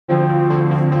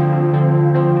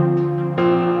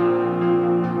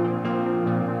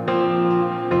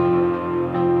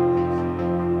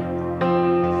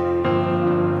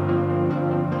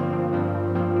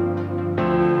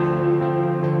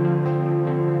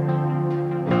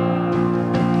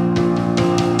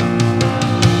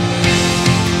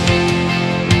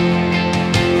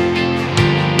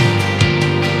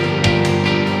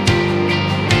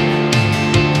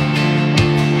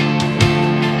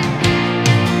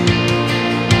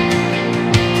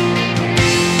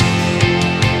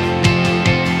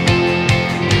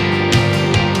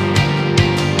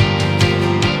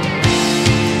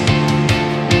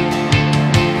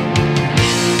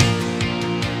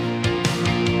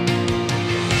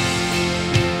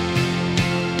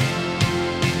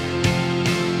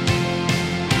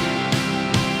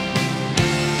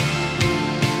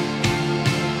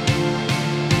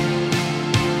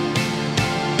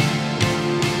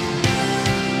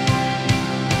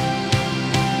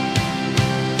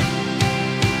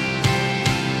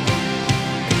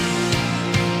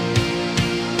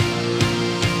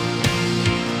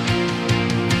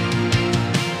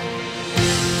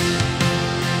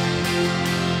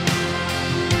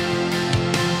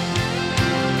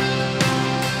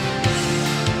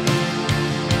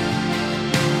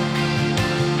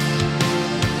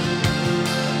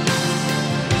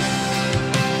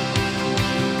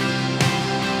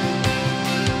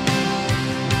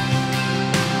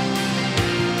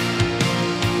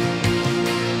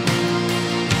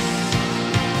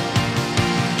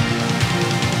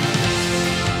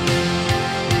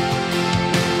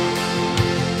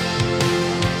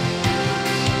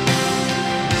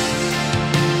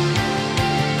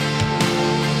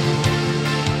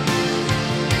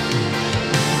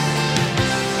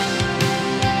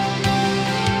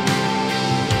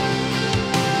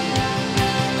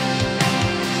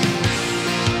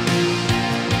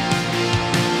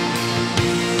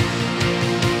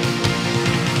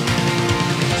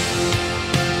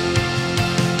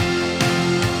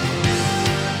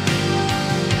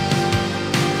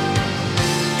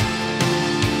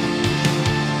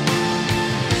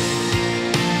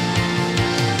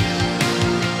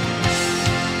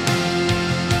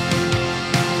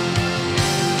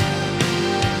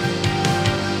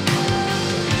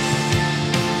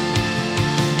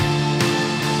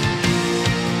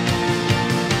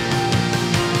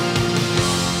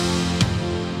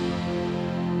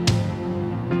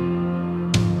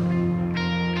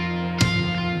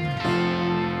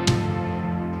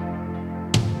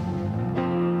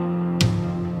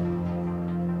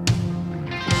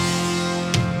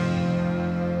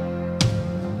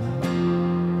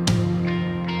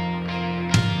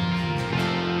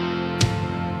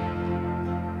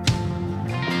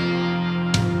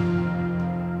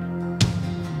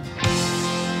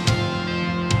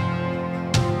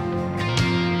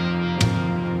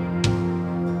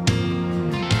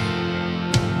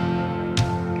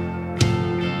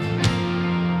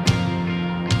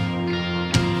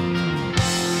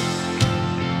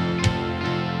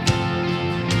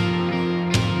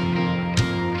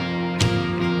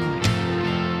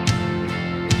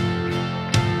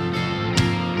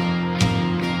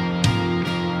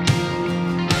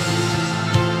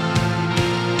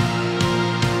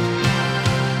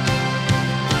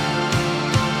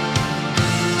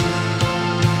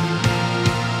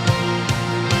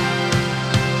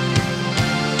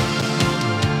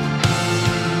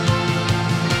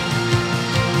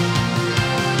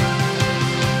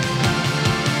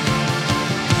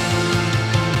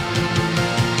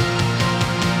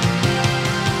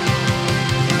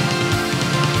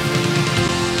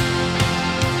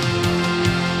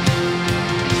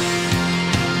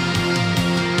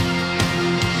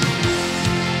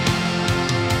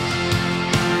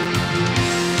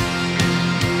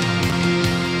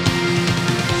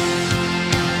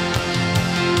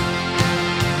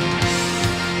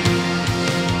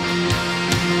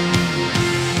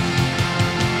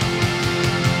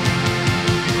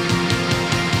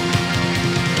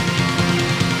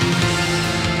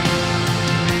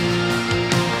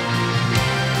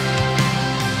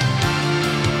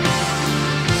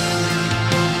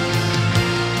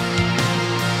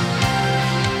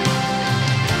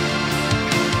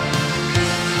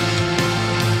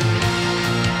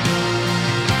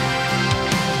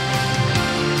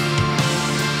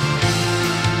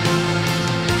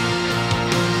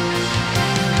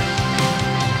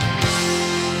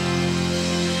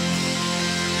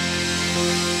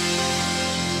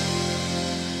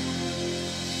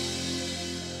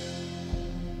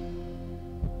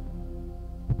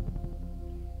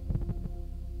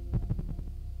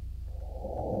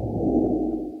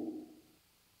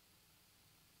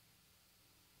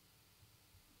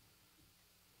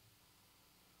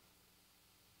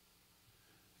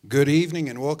Good evening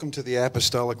and welcome to the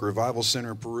Apostolic Revival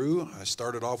Center, Peru. I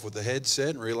started off with the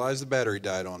headset and realized the battery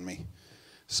died on me.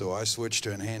 So I switched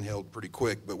to a handheld pretty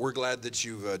quick. But we're glad that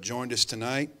you've joined us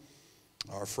tonight,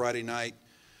 our Friday night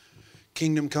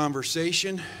Kingdom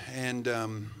Conversation. And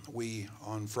we,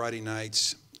 on Friday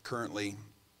nights, currently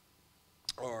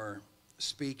are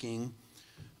speaking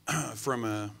from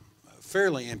a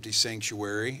fairly empty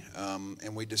sanctuary.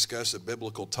 And we discuss a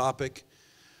biblical topic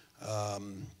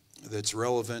that's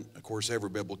relevant. Of course, every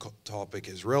biblical topic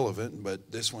is relevant,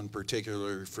 but this one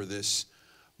particularly for this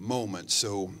moment.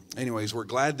 So anyways, we're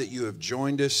glad that you have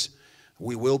joined us.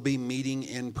 We will be meeting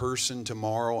in person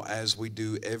tomorrow as we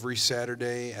do every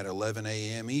Saturday at 11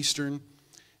 a.m. Eastern,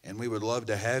 and we would love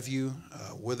to have you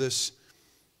with us.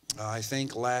 I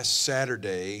think last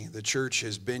Saturday, the church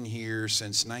has been here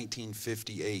since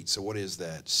 1958. So what is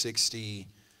that,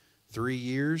 63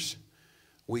 years?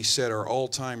 We set our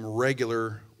all-time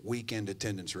regular weekend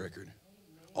attendance record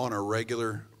on a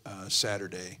regular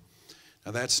Saturday.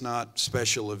 Now that's not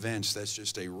special events, that's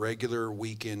just a regular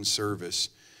weekend service.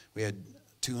 We had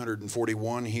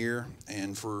 241 here,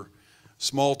 and for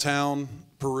small town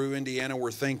Peru, Indiana,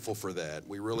 we're thankful for that.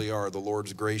 We really are. The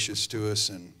Lord's gracious to us,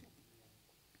 and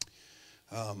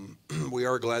we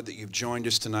are glad that you've joined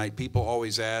us tonight. People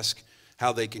always ask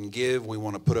how they can give. We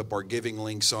want to put up our giving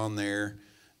links on there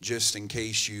just in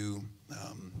case you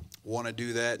want to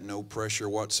do that. No pressure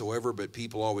whatsoever, but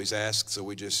people always ask, so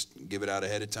we just give it out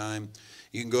ahead of time.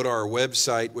 You can go to our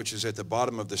website, which is at the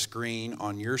bottom of the screen,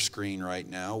 on your screen right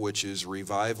now, which is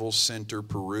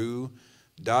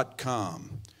revivalcenterperu.com,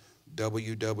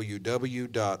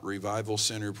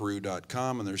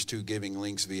 www.revivalcenterperu.com, and there's two giving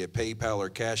links via PayPal or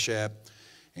Cash App,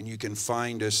 and you can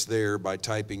find us there by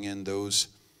typing in those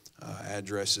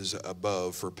addresses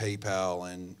above for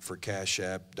PayPal and for Cash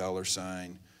App,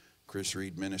 $ Chris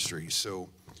Reed Ministries. So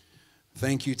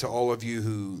thank you to all of you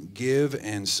who give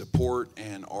and support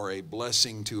and are a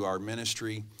blessing to our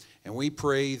ministry. And we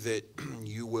pray that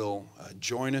you will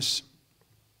join us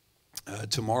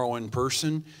tomorrow in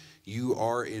person. You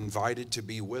are invited to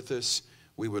be with us.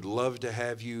 We would love to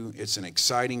have you. It's an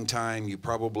exciting time. You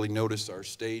probably noticed our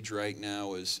stage right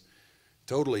now is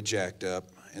totally jacked up.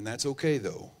 And that's okay,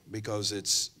 though, because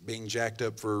it's being jacked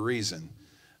up for a reason.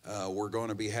 We're going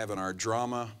to be having our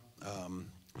drama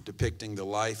depicting the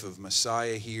life of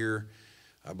Messiah here.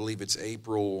 I believe it's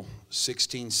April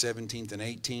 16th, 17th, and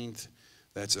 18th.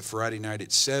 That's a Friday night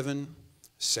at 7,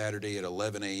 Saturday at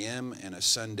 11 a.m., and a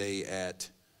Sunday at,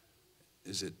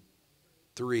 is it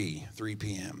 3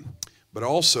 p.m. But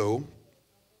also,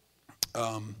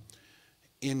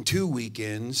 in 2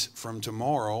 weekends from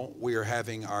tomorrow, we are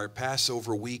having our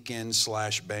Passover weekend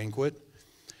 / banquet.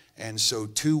 And so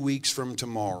 2 weeks from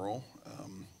tomorrow,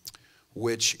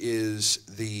 which is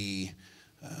the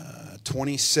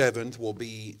 27th, will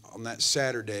be on that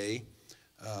Saturday.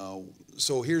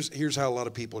 So here's how a lot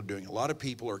of people are doing. A lot of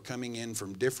people are coming in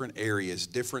from different areas,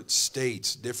 different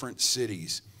states, different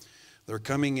cities. They're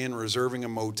coming in, reserving a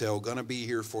motel, going to be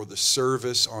here for the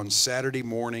service on Saturday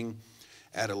morning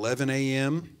at 11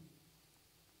 a.m.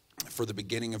 for the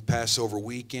beginning of Passover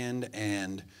weekend,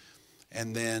 and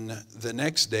then the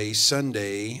next day,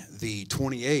 Sunday, the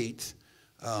 28th,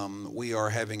 we are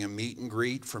having a meet and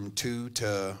greet from 4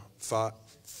 to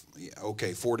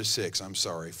 6, I'm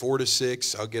sorry. 4 to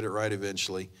 6, I'll get it right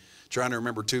eventually. Trying to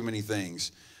remember too many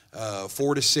things.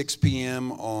 4 to 6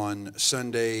 p.m. on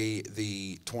Sunday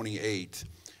the 28th.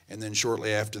 And then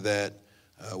shortly after that,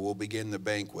 we'll begin the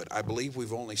banquet. I believe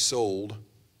we've only sold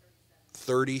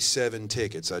 37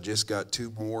 tickets. I just got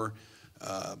 2 more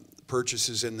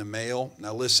purchases in the mail.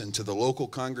 Now listen, to the local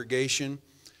congregation,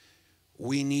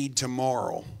 we need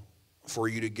tomorrow for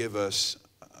you to give us,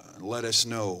 let us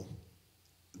know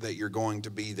that you're going to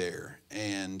be there.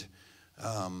 And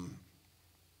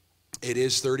it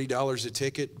is $30 a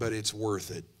ticket, but it's worth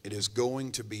it. It is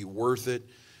going to be worth it.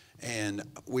 And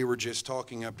we were just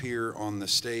talking up here on the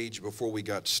stage before we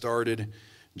got started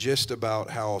just about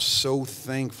how so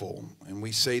thankful, and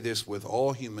we say this with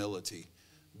all humility,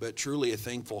 but truly a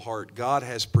thankful heart, God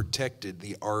has protected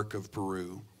the Ark of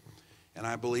Peru. And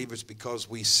I believe it's because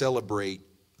we celebrate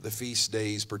the feast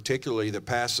days, particularly the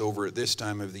Passover at this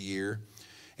time of the year.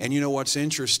 And you know what's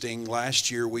interesting? Last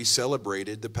year we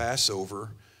celebrated the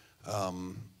Passover,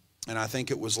 and I think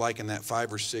it was like in that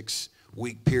 5 or 6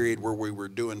 week period where we were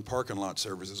doing parking lot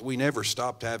services. We never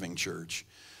stopped having church.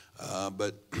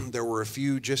 But there were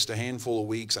just a handful of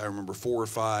weeks, I remember 4 or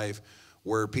 5,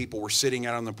 where people were sitting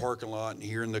out on the parking lot and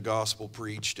hearing the gospel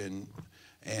preached.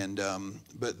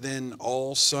 But then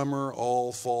all summer,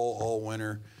 all fall, all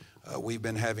winter, we've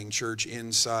been having church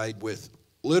inside with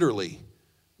literally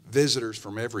visitors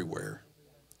from everywhere.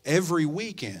 Every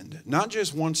weekend, not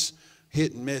just once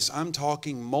hit and miss. I'm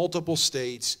talking multiple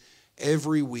states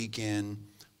every weekend,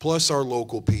 plus our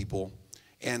local people.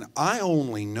 And I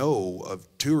only know of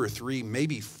 2 or 3,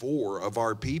 maybe 4 of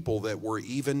our people that were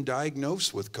even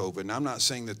diagnosed with COVID. And I'm not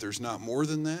saying that there's not more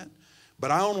than that, but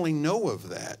I only know of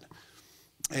that.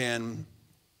 And,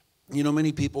 you know,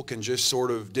 many people can just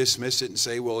sort of dismiss it and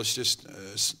say, well, it's just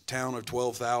a town of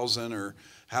 12,000 or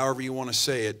however you want to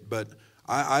say it. But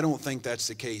I don't think that's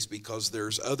the case, because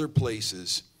there's other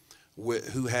places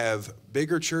who have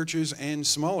bigger churches and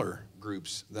smaller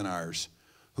groups than ours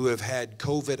who have had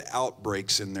COVID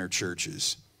outbreaks in their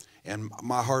churches. And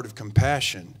my heart of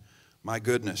compassion, my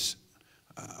goodness,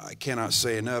 I cannot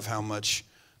say enough how much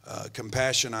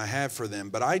compassion I have for them.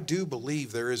 But I do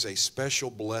believe there is a special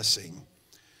blessing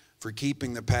for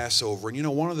keeping the Passover. And you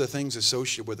know, one of the things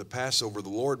associated with the Passover, the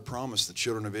Lord promised the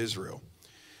children of Israel.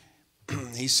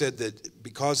 He said that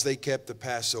because they kept the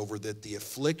Passover, that the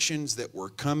afflictions that were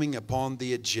coming upon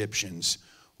the Egyptians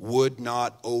would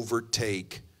not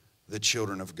overtake the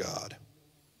children of God.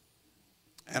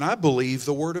 And I believe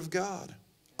the Word of God.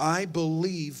 I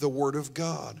believe the Word of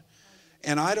God.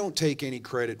 And I don't take any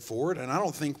credit for it. And I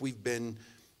don't think we've been,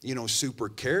 you know, super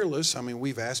careless. I mean,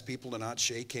 we've asked people to not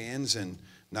shake hands and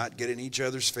not get in each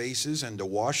other's faces and to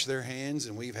wash their hands.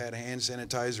 And we've had hand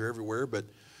sanitizer everywhere. But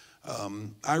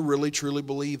I really, truly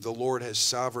believe the Lord has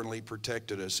sovereignly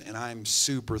protected us. And I'm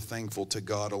super thankful to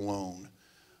God alone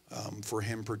for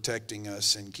Him protecting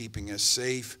us and keeping us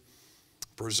safe,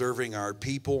 preserving our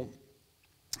people.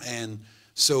 And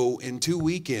so in 2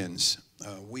 weekends,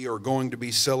 we are going to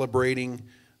be celebrating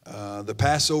the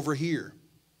Passover here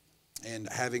and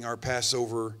having our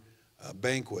Passover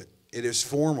banquet. It is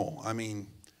formal. I mean,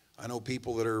 I know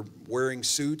people that are wearing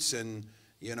suits and,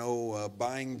 you know,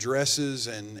 buying dresses,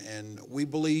 and we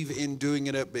believe in doing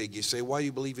it up big. You say, why do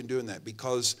you believe in doing that?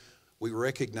 Because we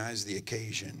recognize the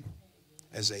occasion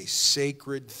as a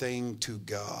sacred thing to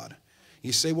God.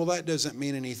 You say, well, that doesn't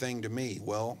mean anything to me.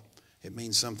 Well, it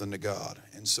means something to God.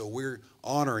 And so we're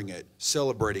honoring it,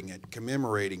 celebrating it,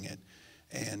 commemorating it.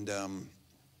 And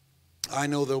I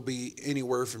know there'll be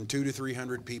anywhere from 200 to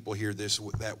 300 people here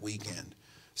that weekend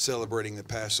celebrating the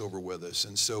Passover with us.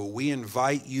 And so we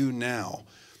invite you now.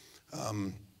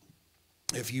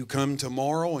 If you come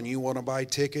tomorrow and you want to buy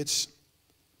tickets,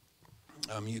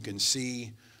 you can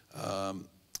see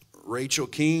Rachel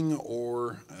King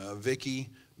or Vicki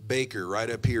Baker right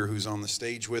up here, who's on the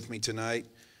stage with me tonight.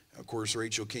 Of course,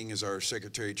 Rachel King is our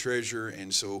secretary-treasurer,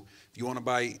 and so if you want to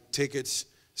buy tickets,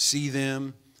 see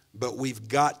them. But we've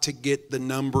got to get the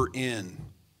number in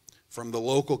from the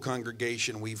local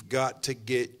congregation. We've got to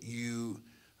get you,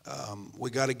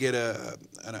 we got to get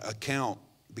an account,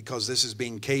 because this is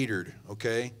being catered,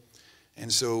 okay?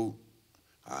 And so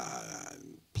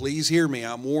please hear me.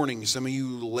 I'm warning some of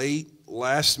you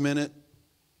last-minute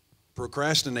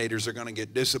procrastinators are going to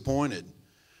get disappointed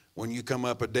when you come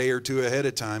up a day or two ahead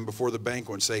of time before the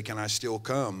banquet and say, can I still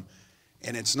come?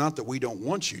 And it's not that we don't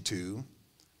want you to.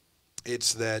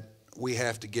 It's that we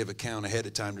have to give account ahead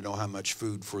of time to know how much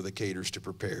food for the caterers to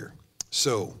prepare.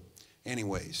 So,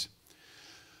 anyways,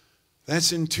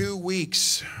 that's in 2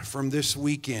 weeks from this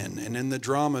weekend. And then the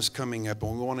drama's coming up,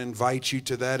 and we want to invite you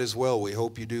to that as well. We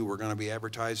hope you do. We're going to be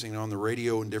advertising on the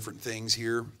radio and different things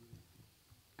here.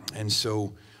 And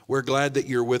so we're glad that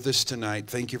you're with us tonight.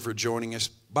 Thank you for joining us.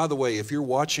 By the way, if you're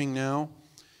watching now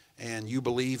and you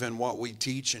believe in what we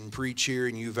teach and preach here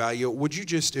and you value it, would you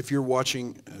just, if you're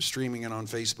watching, streaming it on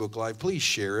Facebook Live, please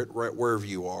share it right wherever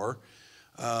you are,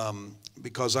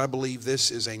 because I believe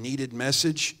this is a needed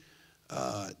message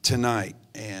tonight.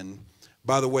 And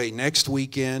by the way, next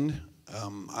weekend,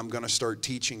 I'm going to start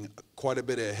teaching quite a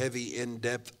bit of heavy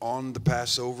in-depth on the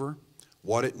Passover,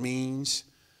 what it means,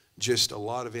 just a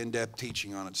lot of in-depth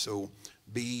teaching on it. So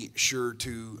be sure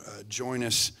to join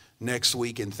us next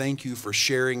week, and thank you for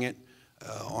sharing it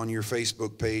on your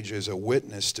Facebook page as a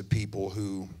witness to people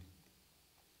who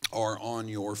are on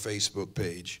your Facebook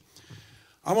page.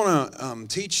 I want to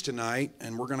teach tonight,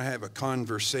 and we're going to have a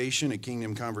conversation, a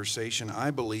kingdom conversation,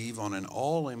 I believe, on an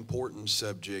all-important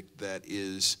subject that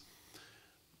is,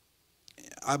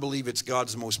 I believe it's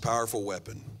God's most powerful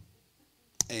weapon.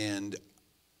 And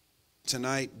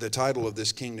tonight, the title of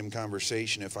this kingdom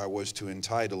conversation, if I was to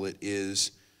entitle it,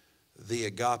 is the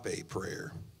Agape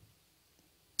prayer.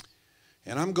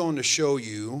 And I'm going to show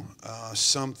you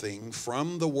something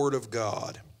from the Word of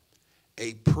God,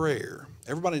 a prayer.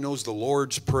 Everybody knows the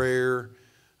Lord's Prayer,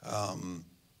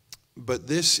 but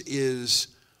this is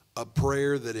a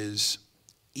prayer that is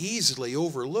easily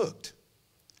overlooked.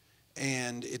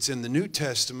 And it's in the New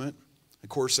Testament, Of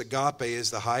course, agape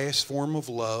is the highest form of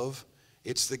love.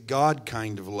 It's the God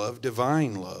kind of love,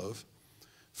 divine love.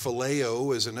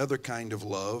 Phileo is another kind of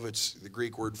love. It's the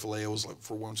Greek word phileo is,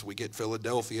 for once we get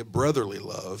Philadelphia, brotherly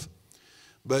love.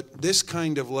 But this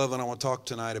kind of love that I want to talk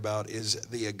tonight about is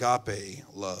the agape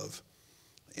love.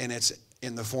 And it's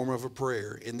in the form of a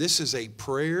prayer. And this is a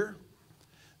prayer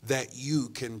that you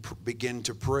can begin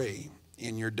to pray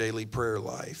in your daily prayer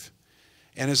life.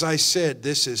 And as I said,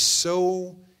 this is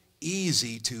so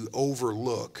easy to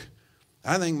overlook.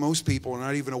 I think most people are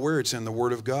not even aware it's in the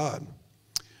Word of God.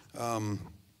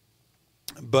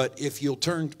 But if you'll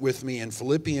turn with me in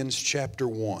Philippians chapter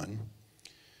 1,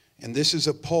 and this is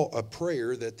a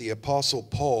prayer that the Apostle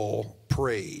Paul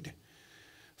prayed.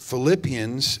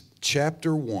 Philippians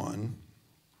chapter 1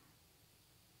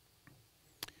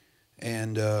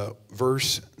 and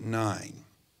verse 9.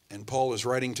 And Paul is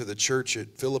writing to the church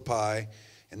at Philippi,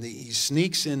 and he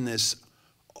sneaks in this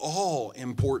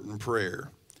all-important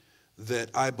prayer that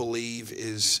I believe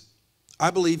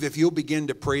if you'll begin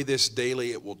to pray this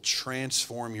daily, it will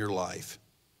transform your life.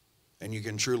 And you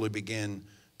can truly begin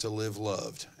to live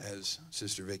loved, as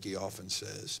Sister Vicki often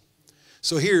says.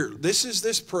 So here,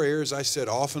 this prayer, as I said,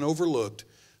 often overlooked,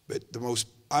 but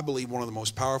I believe one of the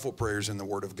most powerful prayers in the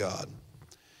Word of God.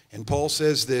 And Paul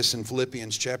says this in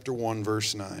Philippians chapter 1,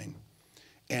 verse 9.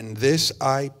 And this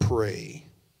I pray,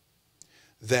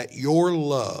 that your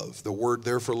love, the word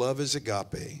there for love is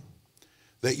agape,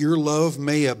 that your love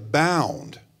may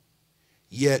abound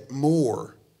yet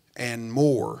more and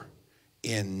more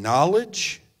in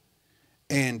knowledge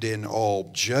and in all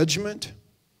judgment,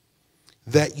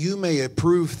 that you may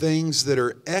approve things that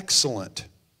are excellent,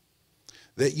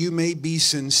 that you may be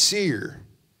sincere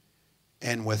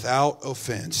and without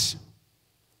offense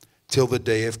till the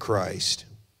day of Christ,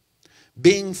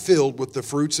 being filled with the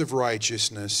fruits of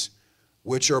righteousness,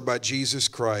 which are by Jesus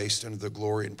Christ unto the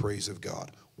glory and praise of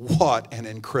God. What an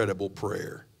incredible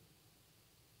prayer.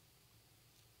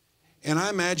 And I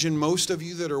imagine most of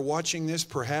you that are watching this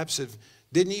perhaps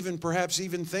didn't even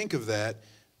think of that.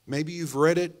 Maybe you've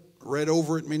read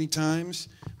over it many times,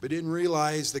 but didn't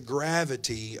realize the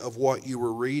gravity of what you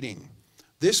were reading.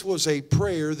 This was a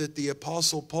prayer that the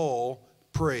Apostle Paul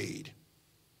prayed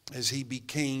as he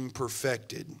became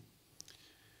perfected.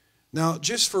 Now,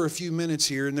 just for a few minutes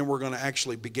here, and then we're going to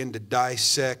actually begin to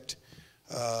dissect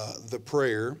the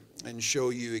prayer and show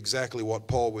you exactly what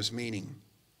Paul was meaning.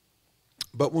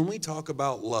 But when we talk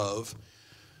about love,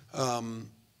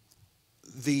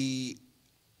 the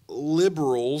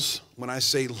liberals, when I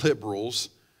say liberals,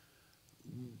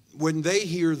 when they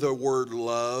hear the word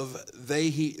love,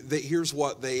 here's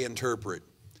what they interpret.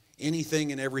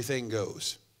 Anything and everything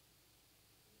goes.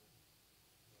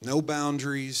 No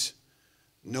boundaries,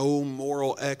 no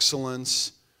moral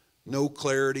excellence, no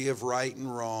clarity of right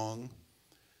and wrong.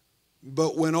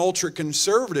 But when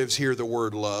ultra-conservatives hear the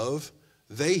word love,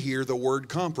 they hear the word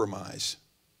compromise.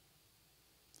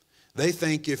 They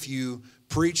think if you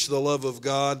preach the love of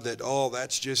God that,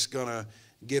 that's just going to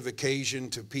give occasion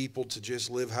to people to just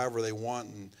live however they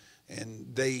want. And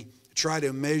they try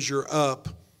to measure up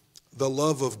the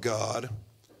love of God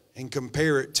and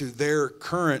compare it to their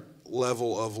current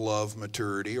level of love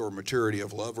maturity or maturity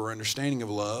of love or understanding of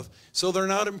love. So they're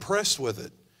not impressed with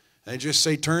it. They just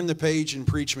say, turn the page and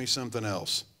preach me something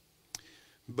else.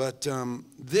 But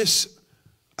this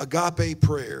agape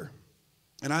prayer,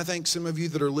 and I think some of you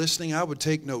that are listening, I would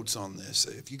take notes on this.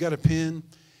 If you got a pen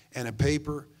and a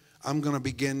paper, I'm going to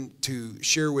begin to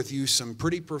share with you some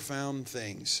pretty profound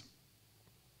things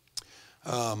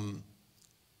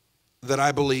that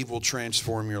I believe will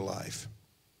transform your life.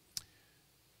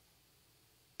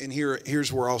 And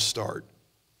here's where I'll start.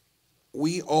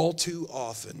 We all too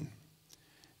often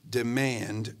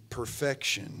demand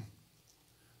perfection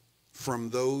from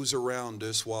those around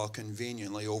us while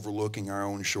conveniently overlooking our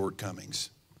own shortcomings.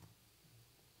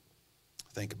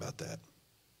 Think about that.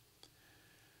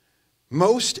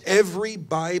 Most every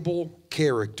Bible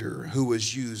character who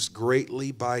was used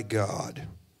greatly by God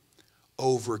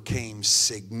overcame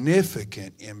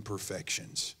significant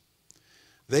imperfections.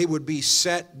 They would be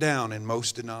set down in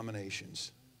most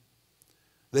denominations.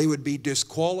 They would be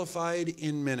disqualified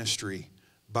in ministry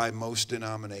by most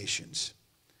denominations.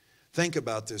 Think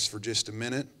about this for just a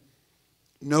minute.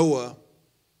 Noah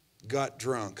got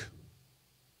drunk.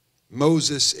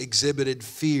 Moses exhibited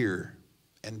fear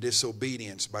and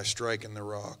disobedience by striking the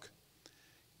rock.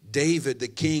 David, the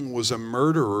king, was a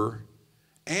murderer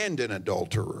and an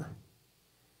adulterer.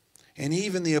 And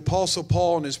even the Apostle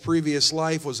Paul in his previous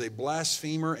life was a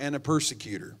blasphemer and a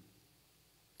persecutor.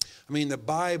 I mean, the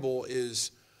Bible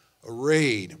is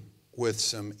arrayed with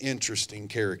some interesting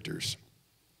characters.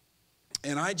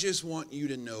 And I just want you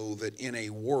to know that in a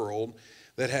world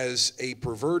that has a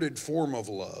perverted form of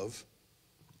love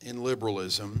in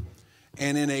liberalism,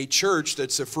 and in a church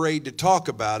that's afraid to talk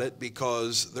about it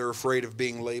because they're afraid of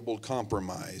being labeled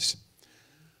compromise,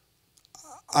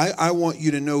 I want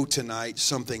you to know tonight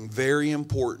something very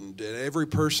important. And every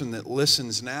person that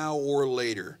listens now or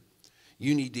later,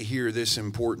 you need to hear this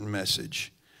important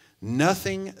message.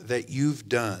 Nothing that you've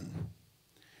done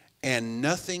and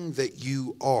nothing that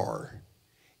you are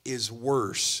is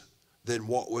worse than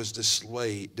what was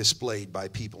displayed by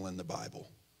people in the Bible.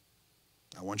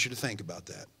 I want you to think about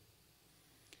that.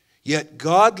 Yet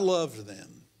God loved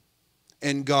them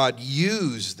and God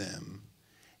used them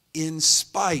in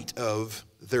spite of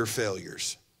their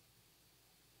failures.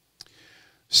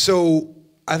 So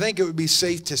I think it would be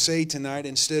safe to say tonight,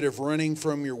 instead of running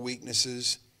from your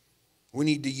weaknesses, we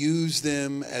need to use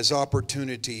them as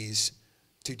opportunities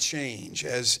to change,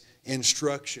 as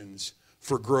instructions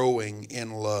for growing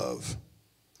in love.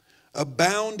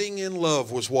 Abounding in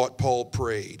love was what Paul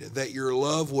prayed, that your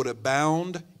love would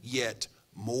abound yet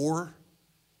more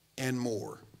and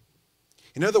more.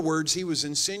 In other words, he was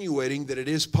insinuating that it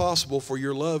is possible for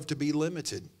your love to be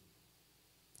limited,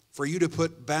 for you to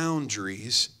put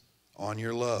boundaries on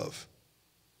your love.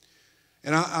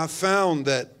 And I found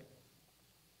that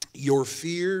your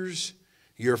fears,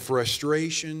 your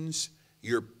frustrations,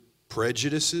 your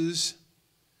prejudices,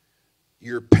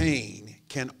 your pain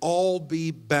can all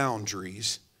be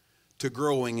boundaries to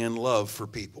growing in love for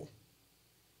people.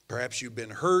 Perhaps you've been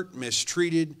hurt,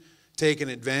 mistreated, taken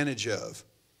advantage of.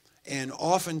 And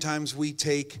oftentimes we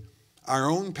take our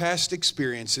own past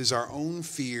experiences, our own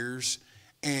fears,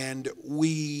 and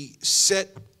we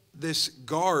set this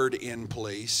guard in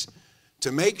place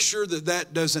to make sure that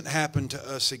that doesn't happen to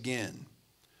us again.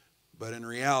 But in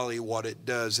reality, what it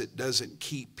doesn't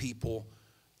keep people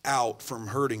out from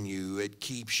hurting you. It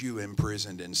keeps you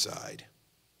imprisoned inside.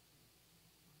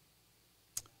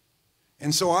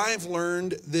 And so I've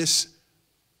learned this,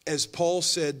 as Paul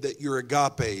said, that your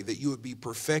agape, that you would be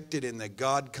perfected in the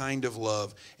God kind of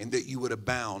love, and that you would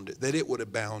abound, that it would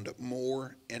abound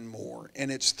more and more.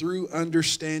 And it's through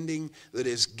understanding that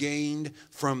is gained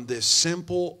from this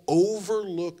simple,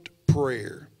 overlooked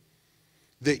prayer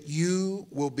that you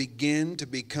will begin to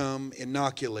become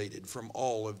inoculated from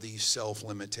all of these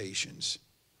self-limitations.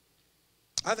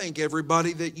 I think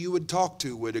everybody that you would talk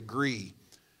to would agree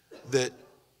that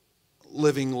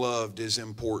living loved is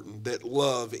important, that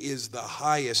love is the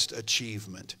highest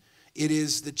achievement. It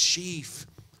is the chief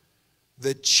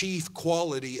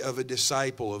quality of a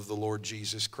disciple of the Lord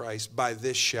Jesus Christ. By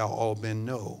this shall all men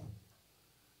know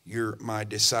you're my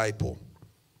disciple.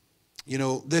 You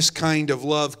know, this kind of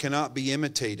love cannot be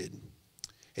imitated.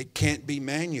 It can't be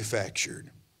manufactured.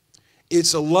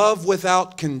 It's a love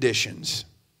without conditions.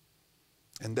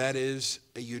 And that is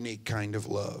a unique kind of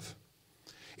love.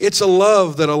 It's a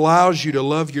love that allows you to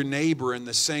love your neighbor in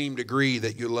the same degree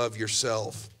that you love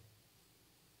yourself.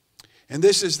 And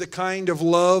this is the kind of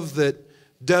love that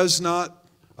does not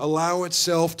allow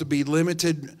itself to be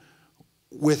limited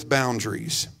with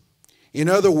boundaries. In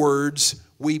other words,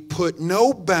 we put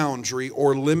no boundary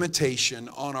or limitation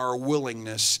on our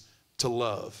willingness to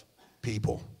love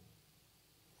people,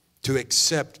 to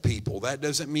accept people. That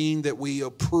doesn't mean that we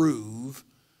approve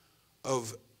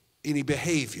of any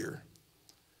behavior.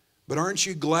 But aren't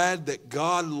you glad that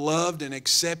God loved and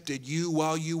accepted you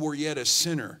while you were yet a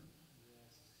sinner?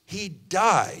 He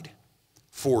died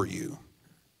for you.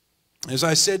 As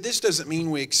I said, this doesn't mean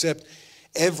we accept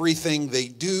everything they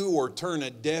do or turn a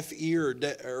deaf ear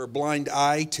or a blind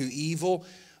eye to evil.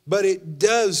 But it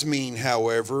does mean,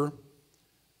 however,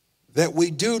 that we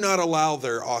do not allow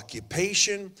their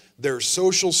occupation, their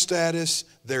social status,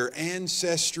 their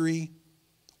ancestry,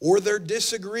 or their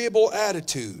disagreeable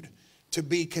attitude to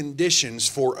be conditions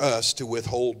for us to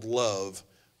withhold love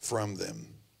from them.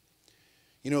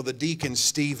 You know, the deacon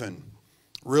Stephen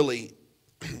really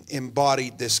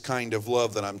embodied this kind of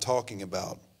love that I'm talking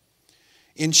about.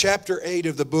 In chapter 8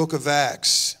 of the book of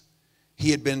Acts,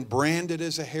 he had been branded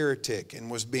as a heretic and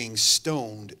was being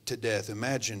stoned to death.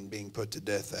 Imagine being put to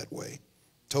death that way.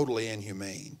 Totally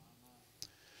inhumane.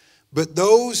 But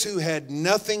those who had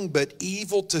nothing but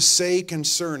evil to say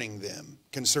concerning him,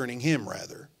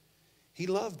 he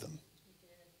loved them.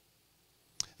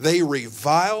 They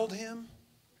reviled him.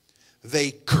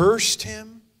 They cursed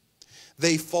him.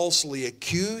 They falsely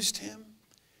accused him.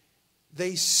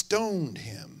 They stoned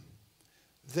him.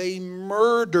 They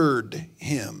murdered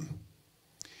him.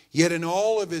 Yet in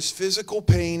all of his physical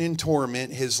pain and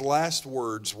torment, his last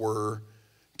words were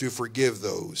to forgive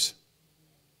those.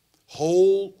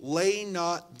 Lay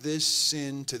not this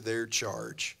sin to their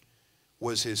charge.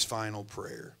 was his final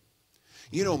prayer.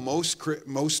 You know, most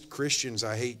Christians,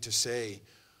 I hate to say,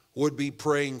 would be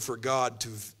praying for God to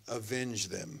avenge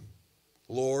them.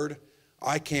 Lord,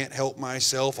 I can't help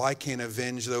myself. I can't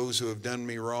avenge those who have done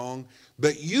me wrong.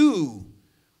 But you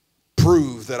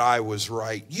prove that I was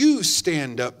right. You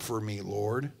stand up for me,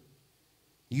 Lord.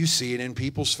 You see it in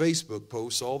people's Facebook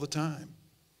posts all the time.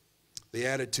 The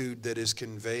attitude that is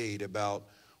conveyed about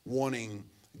wanting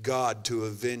God to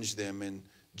avenge them and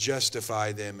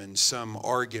justify them in some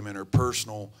argument or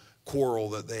personal quarrel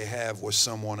that they have with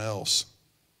someone else.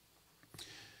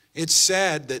 It's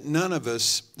sad that none of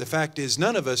us, the fact is,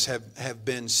 none of us have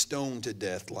been stoned to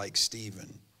death like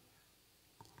Stephen.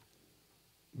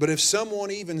 But if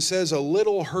someone even says a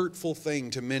little hurtful thing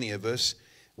to many of us,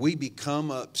 we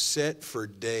become upset for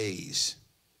days.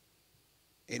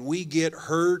 And we get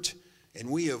hurt, and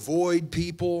we avoid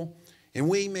people, and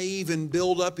we may even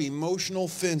build up emotional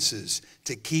fences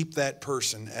to keep that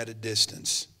person at a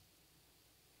distance.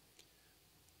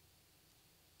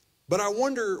 But I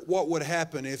wonder what would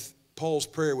happen if Paul's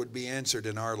prayer would be answered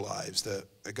in our lives, the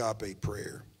Agape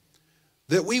prayer.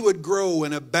 That we would grow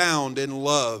and abound in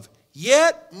love,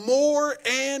 yet more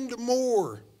and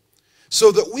more,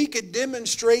 so that we could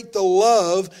demonstrate the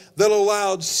love that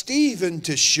allowed Stephen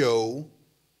to show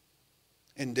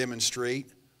and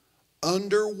demonstrate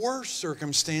under worse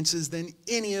circumstances than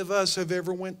any of us have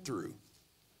ever went through.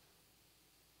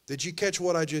 Did you catch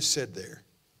what I just said there?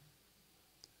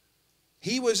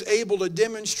 He was able to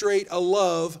demonstrate a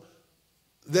love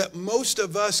that most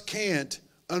of us can't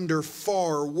under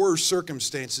far worse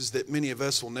circumstances that many of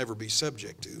us will never be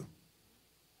subject to.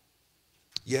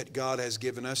 Yet God has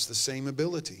given us the same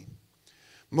ability.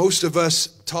 Most of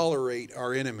us tolerate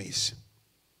our enemies,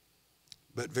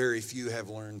 but very few have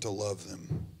learned to love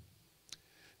them.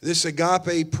 This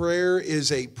agape prayer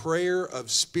is a prayer of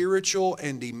spiritual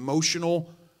and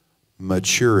emotional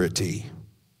maturity.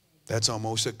 That's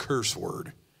almost a curse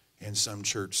word in some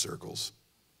church circles.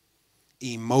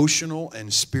 Emotional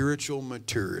and spiritual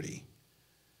maturity.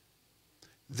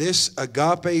 This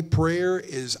agape prayer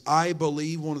is, I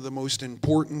believe, one of the most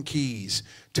important keys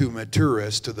to mature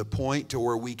us to the point to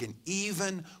where we can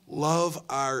even love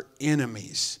our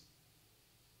enemies.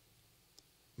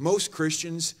 Most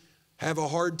Christians have a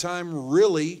hard time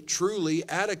really, truly,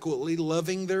 adequately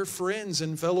loving their friends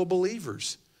and fellow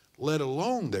believers, let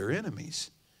alone their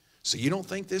enemies. So you don't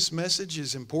think this message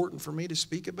is important for me to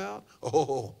speak about?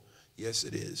 Oh, yes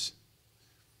it is.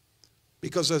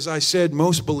 Because as I said,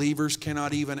 most believers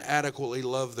cannot even adequately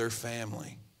love their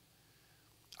family.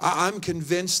 I'm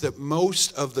convinced that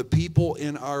most of the people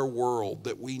in our world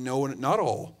that we know, not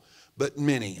all, but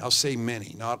many, I'll say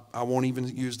many, I won't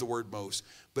even use the word most,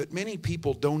 but many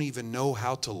people don't even know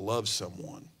how to love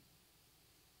someone.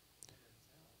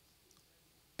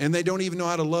 And they don't even know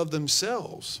how to love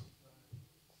themselves.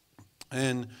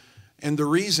 And the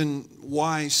reason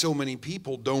why so many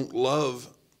people don't love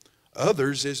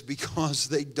others is because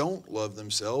they don't love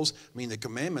themselves. I mean, the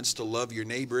commandment's to love your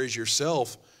neighbor as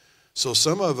yourself. So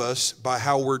some of us, by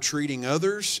how we're treating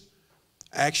others,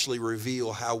 actually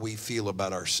reveal how we feel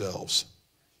about ourselves.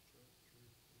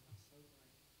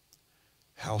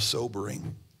 How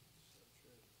sobering.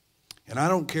 And I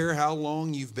don't care how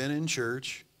long you've been in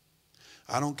church.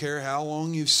 I don't care how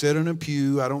long you've sat in a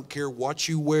pew. I don't care what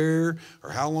you wear or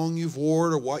how long you've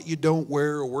worn or what you don't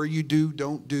wear or where you do,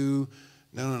 don't do.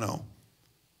 No.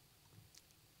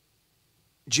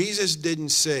 Jesus didn't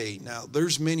say, now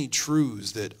there's many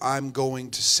truths that I'm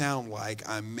going to sound like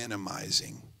I'm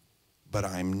minimizing, but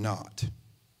I'm not.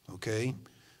 Okay?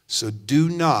 So do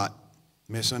not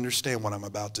misunderstand what I'm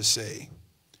about to say.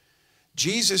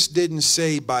 Jesus didn't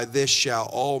say, by this shall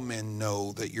all men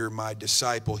know that you're my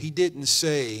disciple. He didn't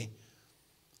say,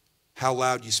 how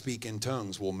loud you speak in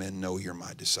tongues will men know you're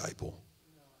my disciple.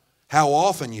 How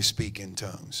often you speak in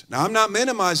tongues. Now, I'm not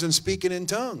minimizing speaking in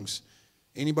tongues.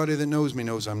 Anybody that knows me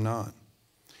knows I'm not.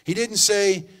 He didn't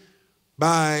say,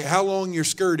 by how long your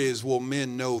skirt is will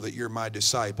men know that you're my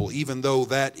disciple, even though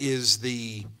that is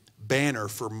the banner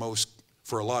for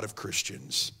a lot of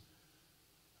Christians.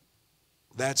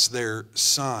 That's their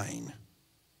sign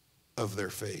of their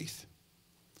faith.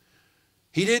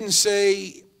 He didn't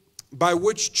say, by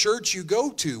which church you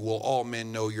go to will all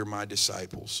men know you're my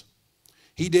disciples.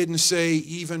 He didn't say,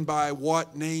 even by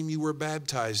what name you were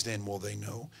baptized in will they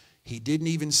know. He didn't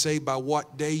even say, by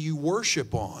what day you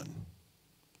worship on.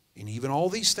 And even all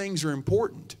these things are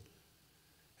important.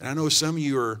 And I know some of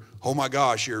you are, oh my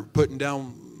gosh, you're putting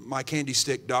down my candy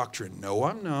stick doctrine. No,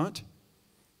 I'm not.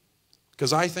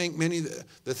 Because I think many of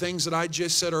the things that I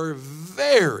just said are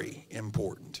very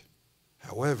important.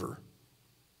 However,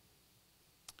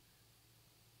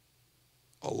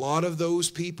 A lot of those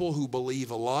people who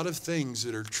believe a lot of things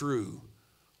that are true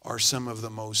are some of the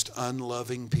most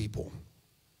unloving people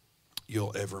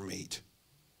you'll ever meet.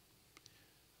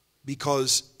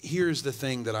 Because here's the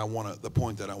thing that the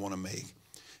point that I want to make.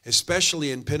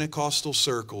 Especially in Pentecostal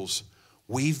circles,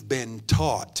 we've been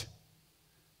taught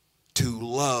to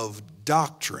love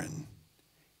doctrine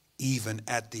even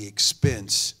at the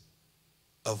expense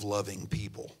of loving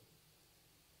people.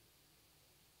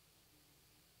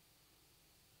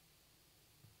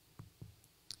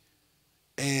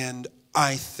 And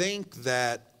I think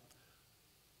that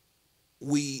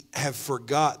we have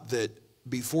forgot that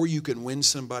before you can win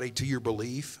somebody to your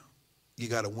belief, you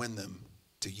got to win them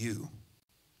to you.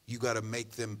 You got to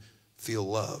make them feel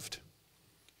loved.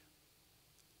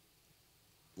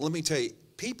 Let me tell you,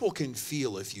 people can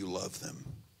feel if you love them.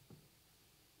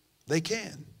 They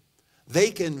can.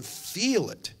 They can feel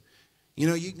it. You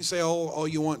know, you can say all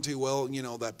you want to, well, you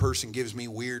know, that person gives me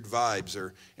weird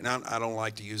vibes, and I don't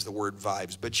like to use the word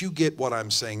vibes, but you get what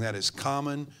I'm saying. That is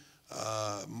common,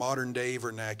 modern day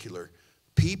vernacular.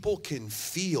 People can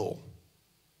feel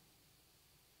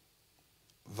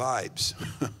vibes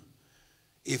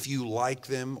if you like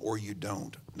them or you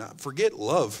don't. Now, forget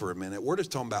love for a minute. We're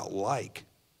just talking about like.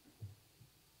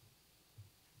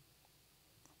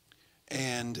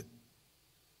 And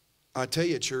I tell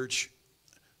you, church,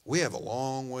 we have a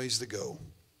long ways to go.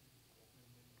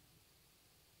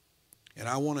 And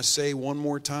I want to say one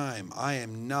more time, I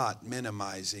am not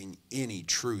minimizing any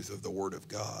truth of the Word of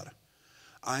God.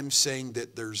 I'm saying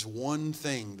that there's one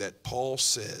thing that Paul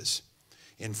says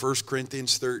in 1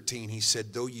 Corinthians 13. He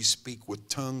said, though you speak with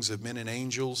tongues of men and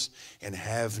angels and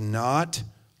have not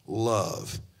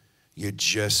love, you're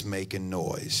just making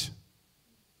noise.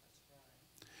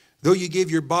 Though you give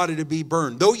your body to be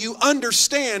burned, though you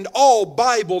understand all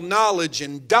Bible knowledge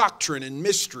and doctrine and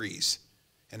mysteries,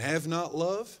 and have not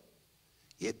love,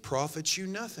 it profits you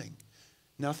nothing.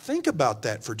 Now think about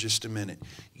that for just a minute.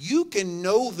 You can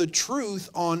know the truth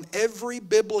on every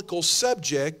biblical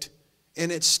subject,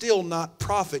 and it still not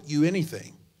profit you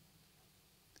anything.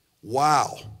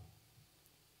 Wow.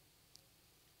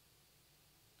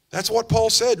 That's what Paul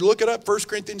said. Look it up, 1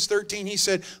 Corinthians 13. He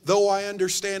said, though I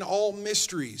understand all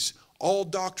mysteries, all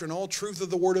doctrine, all truth of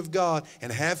the Word of God,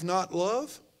 and have not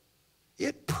love,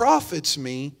 it profits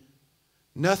me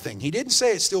nothing. He didn't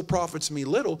say it still profits me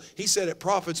little. He said it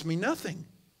profits me nothing.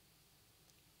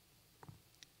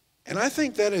 And I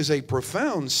think that is a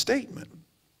profound statement.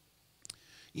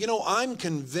 You know, I'm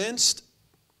convinced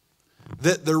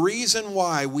that the reason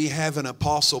why we have an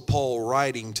Apostle Paul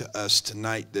writing to us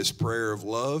tonight this prayer of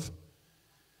love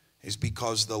is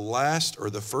because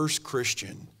the first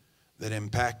Christian that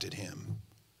impacted him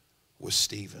was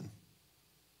Stephen.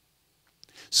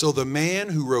 So the man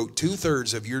who wrote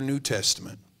 2/3 of your New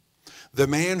Testament, the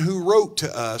man who wrote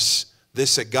to us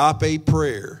this agape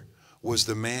prayer, was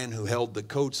the man who held the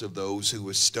coats of those who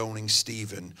was stoning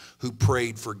Stephen, who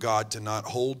prayed for God to not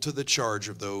hold to the charge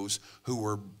of those who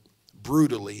were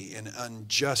brutally and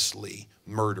unjustly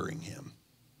murdering him.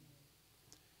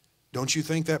 Don't you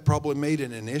think that probably made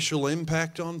an initial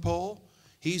impact on Paul?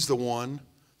 He's the one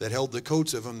that held the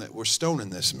coats of them that were stoning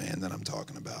this man that I'm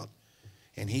talking about.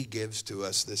 And he gives to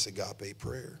us this agape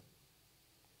prayer.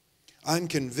 I'm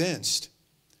convinced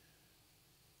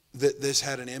that this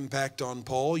had an impact on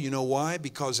Paul. You know why?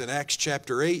 Because in Acts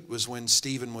chapter 8 was when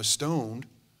Stephen was stoned.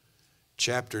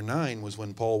 Chapter 9 was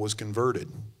when Paul was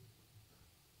converted.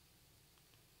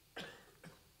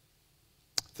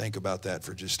 Think about that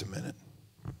for just a minute.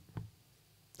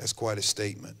 That's quite a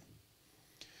statement.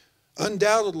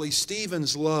 Undoubtedly,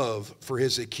 Stephen's love for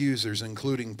his accusers,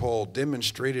 including Paul,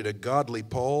 demonstrated a godly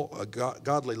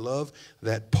love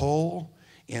that Paul,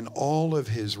 in all of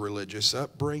his religious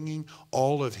upbringing,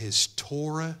 all of his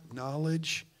Torah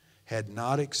knowledge, had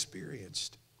not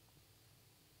experienced.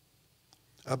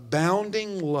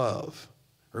 Abounding love.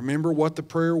 Remember what the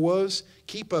prayer was?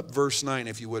 Keep up verse 9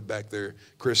 if you would back there,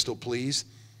 Crystal, please.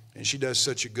 And she does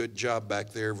such a good job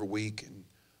back there every week, and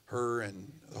her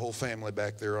and the whole family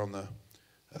back there on the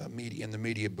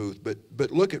media booth.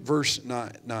 But look at verse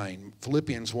 9,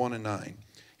 Philippians 1 and 9.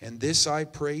 And this I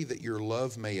pray, that your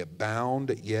love may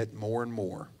abound yet more and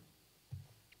more.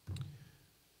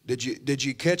 Did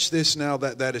you catch this now?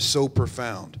 That is so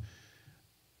profound.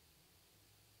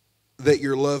 That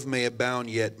your love may abound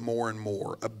yet more and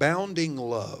more. Abounding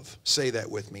love. Say that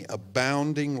with me.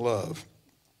 Abounding love.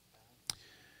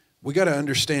 We got to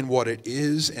understand what it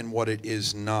is and what it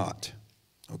is not.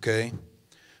 Okay?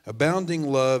 Abounding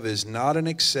love is not an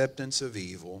acceptance of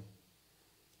evil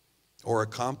or a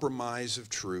compromise of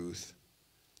truth.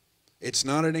 It's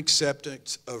not an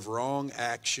acceptance of wrong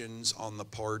actions on the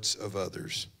parts of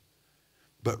others,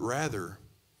 but rather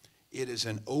it is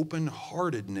an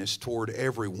open-heartedness toward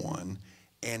everyone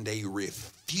and a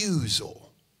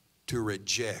refusal to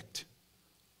reject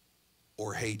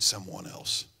or hate someone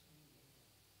else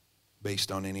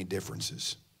based on any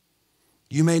differences.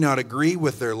 You may not agree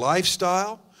with their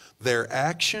lifestyle, their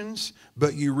actions,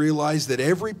 but you realize that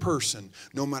every person,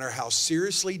 no matter how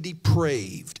seriously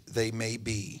depraved they may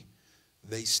be,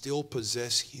 they still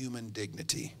possess human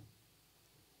dignity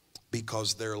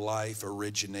because their life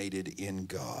originated in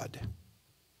God.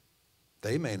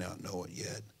 They may not know it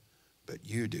yet, but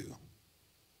you do.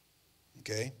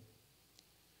 Okay?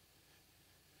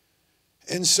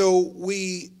 And so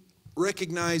we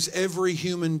recognize every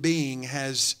human being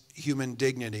has human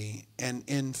dignity and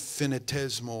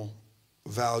infinitesimal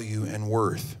value and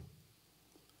worth.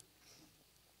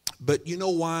 But you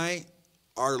know why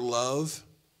our love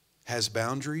has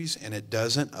boundaries and it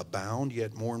doesn't abound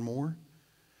yet more and more?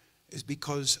 Is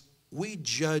because we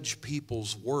judge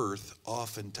people's worth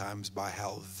oftentimes by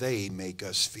how they make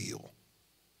us feel.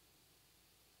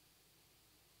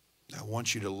 I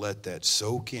want you to let that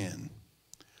soak in.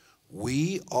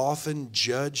 We often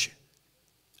judge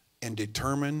and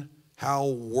determine how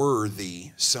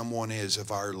worthy someone is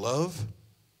of our love,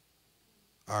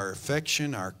 our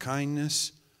affection, our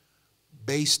kindness,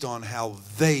 based on how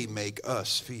they make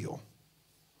us feel.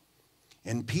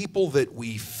 And people that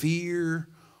we fear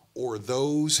or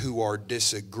those who are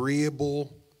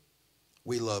disagreeable,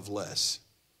 we love less.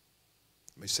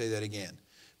 Let me say that again.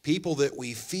 People that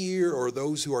we fear or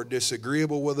those who are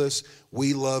disagreeable with us,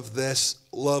 we love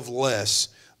less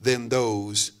than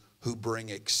those who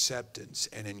bring acceptance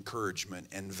and encouragement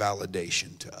and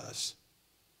validation to us.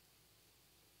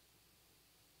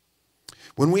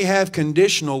 When we have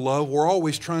conditional love, we're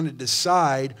always trying to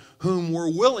decide whom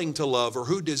we're willing to love or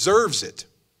who deserves it,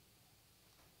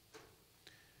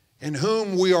 and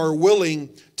whom we are willing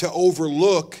to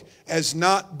overlook as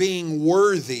not being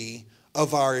worthy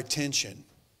of our attention.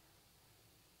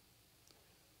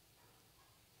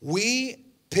 We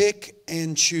pick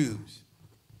and choose.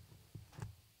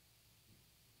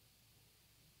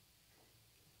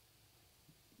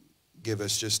 Give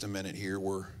us just a minute here.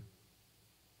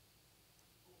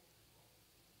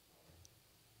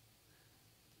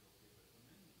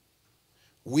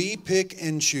 We pick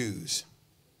and choose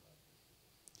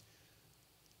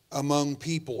among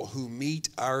people who meet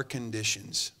our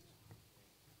conditions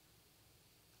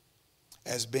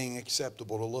as being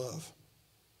acceptable to love.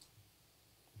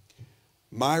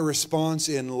 My response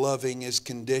in loving is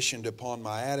conditioned upon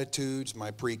my attitudes,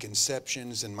 my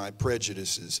preconceptions, and my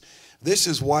prejudices. This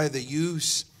is why the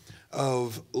use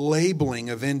of labeling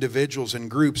of individuals and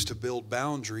groups to build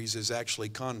boundaries is actually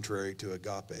contrary to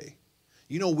agape.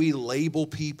 You know, we label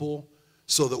people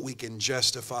so that we can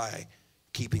justify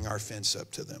keeping our fence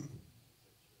up to them.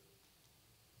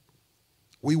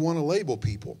 We want to label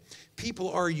people. People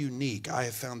are unique. I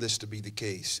have found this to be the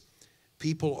case.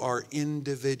 People are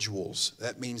individuals.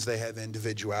 That means they have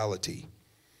individuality.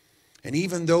 And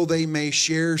even though they may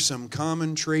share some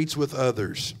common traits with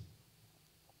others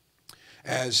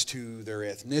as to their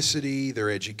ethnicity, their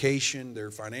education,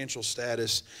 their financial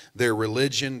status, their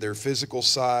religion, their physical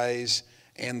size,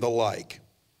 and the like,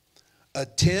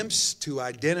 attempts to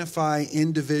identify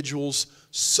individuals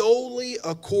solely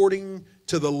according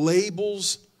to the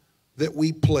labels that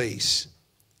we place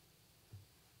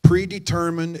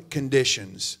predetermined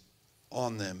conditions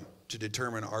on them to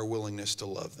determine our willingness to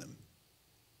love them.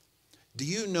 Do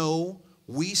you know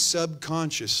we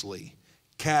subconsciously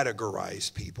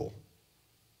categorize people?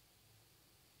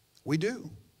 We do.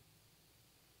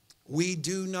 We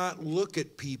do not look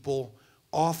at people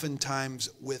oftentimes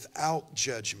without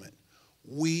judgment.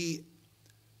 We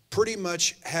pretty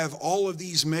much have all of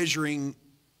these measuring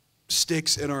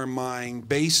sticks in our mind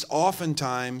based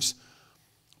oftentimes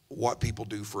what people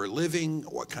do for a living,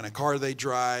 what kind of car they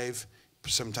drive,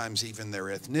 sometimes even their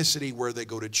ethnicity, where they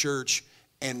go to church.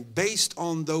 And based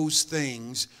on those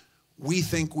things, we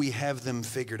think we have them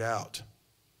figured out.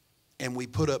 And we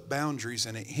put up boundaries,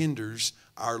 and it hinders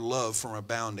our love from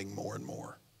abounding more and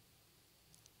more.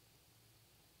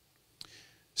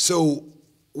 So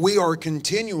we are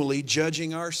continually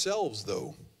judging ourselves,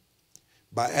 though,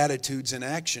 by attitudes and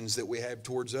actions that we have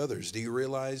towards others. Do you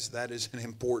realize that is an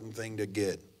important thing to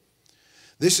get?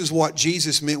 This is what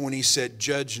Jesus meant when he said,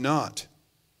 "Judge not,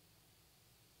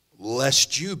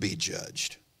 lest you be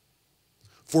judged.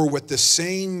 For with the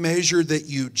same measure that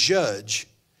you judge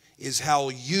is how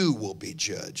you will be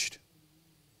judged."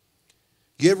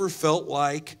 You ever felt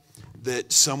like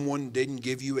that someone didn't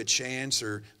give you a chance,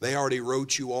 or they already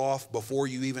wrote you off before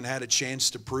you even had a chance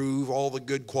to prove all the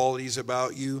good qualities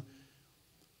about you?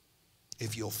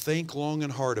 If you'll think long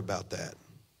and hard about that,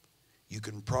 you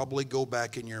can probably go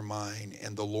back in your mind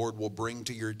and the Lord will bring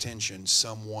to your attention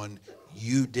someone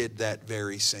you did that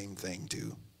very same thing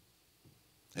to.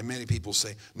 And many people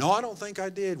say, no, I don't think I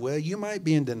did. Well, you might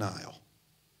be in denial,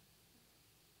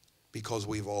 because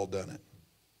we've all done it.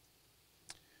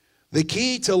 The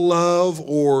key to love,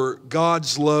 or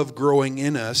God's love growing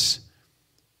in us,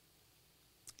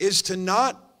 is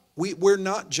to we're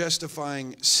not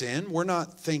justifying sin. We're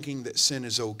not thinking that sin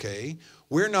is okay.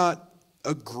 We're not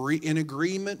in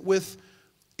agreement with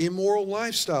immoral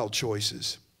lifestyle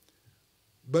choices.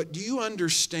 But do you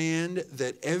understand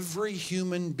that every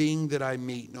human being that I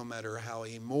meet, no matter how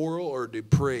immoral or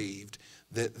depraved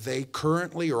that they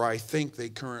currently, or I think they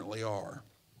currently are,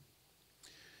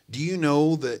 do you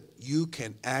know that you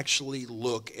can actually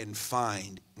look and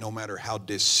find, no matter how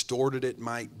distorted it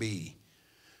might be,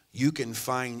 you can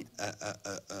find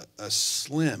a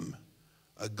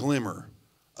glimmer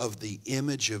of the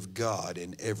image of God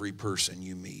in every person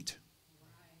you meet?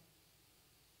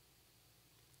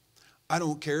 I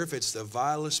don't care if it's the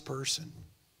vilest person.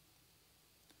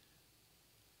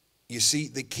 You see,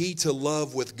 the key to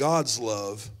love with God's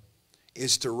love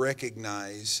is to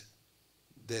recognize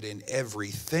that in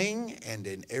everything and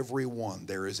in everyone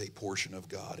there is a portion of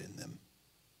God in them.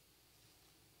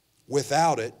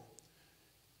 Without it,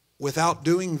 without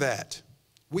doing that,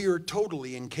 we are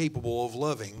totally incapable of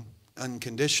loving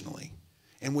unconditionally.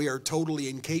 And we are totally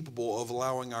incapable of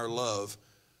allowing our love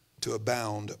to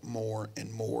abound more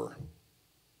and more.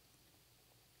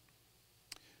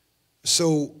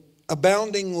 So,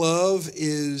 abounding love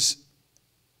is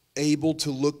able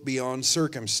to look beyond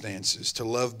circumstances, to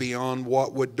love beyond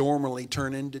what would normally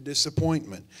turn into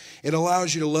disappointment. It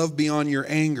allows you to love beyond your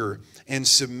anger and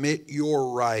submit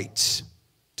your rights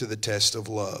to the test of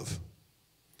love.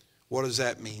 What does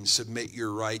that mean, submit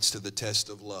your rights to the test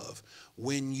of love?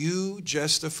 When you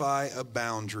justify a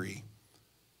boundary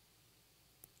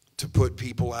to put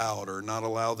people out or not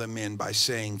allow them in by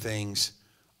saying things,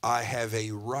 I have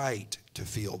a right to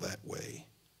feel that way.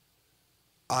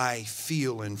 I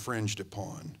feel infringed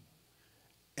upon.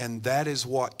 And that is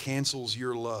what cancels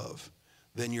your love.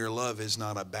 Then your love is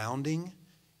not abounding,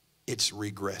 it's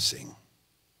regressing.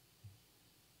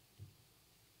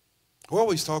 We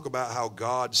always talk about how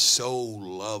God so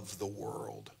loved the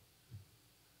world.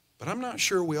 But I'm not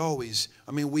sure we always,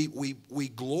 we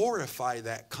glorify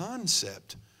that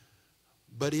concept.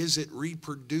 But is it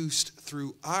reproduced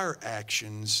through our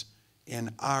actions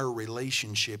in our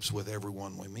relationships with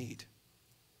everyone we meet?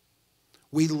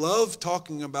 We love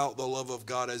talking about the love of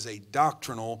God as a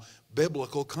doctrinal,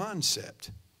 biblical concept.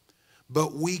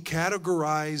 But we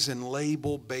categorize and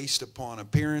label based upon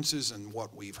appearances and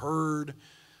what we've heard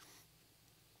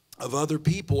of other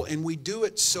people. And we do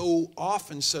it so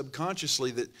often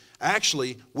subconsciously that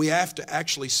actually we have to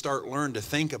actually start learning to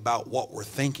think about what we're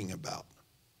thinking about.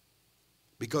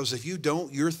 Because if you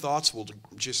don't, your thoughts will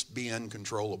just be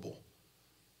uncontrollable.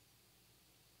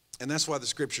 And that's why the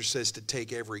scripture says to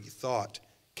take every thought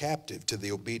captive to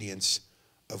the obedience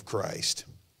of Christ.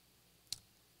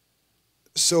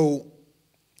 So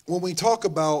when we talk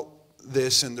about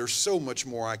this, and there's so much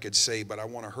more I could say, but I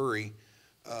want to hurry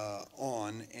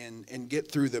on and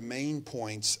get through the main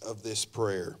points of this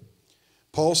prayer.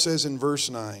 Paul says in verse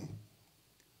 9,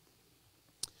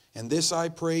 and this I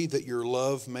pray, that your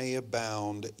love may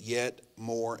abound yet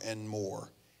more and more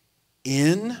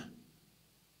in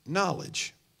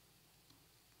knowledge.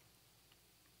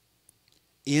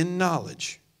 In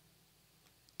knowledge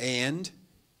and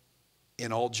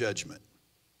in all judgment.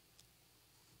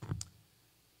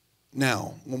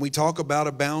 Now, when we talk about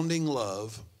abounding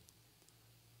love,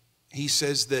 he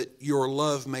says that your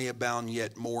love may abound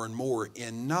yet more and more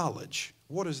in knowledge.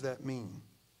 What does that mean?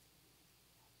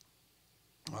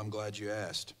 I'm glad you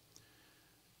asked.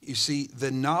 You see,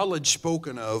 the knowledge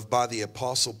spoken of by the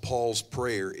Apostle Paul's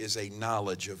prayer is a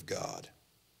knowledge of God.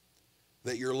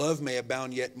 That your love may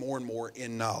abound yet more and more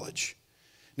in knowledge.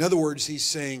 In other words, he's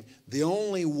saying the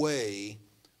only way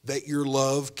that your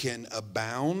love can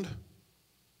abound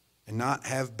and not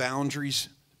have boundaries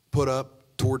put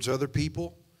up towards other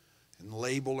people and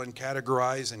label and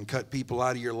categorize and cut people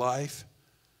out of your life,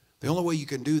 the only way you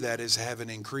can do that is have an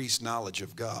increased knowledge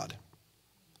of God.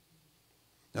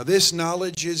 Now, this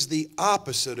knowledge is the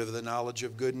opposite of the knowledge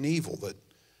of good and evil that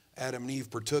Adam and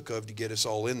Eve partook of to get us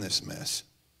all in this mess.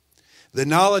 The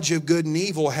knowledge of good and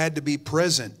evil had to be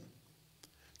present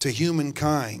to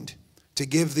humankind to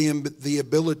give them the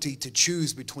ability to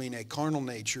choose between a carnal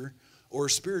nature or a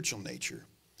spiritual nature.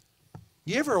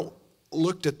 You ever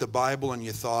looked at the Bible and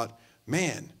you thought,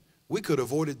 man, we could have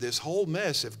avoided this whole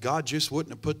mess if God just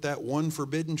wouldn't have put that one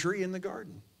forbidden tree in the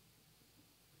garden?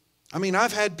 I mean,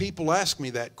 I've had people ask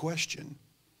me that question.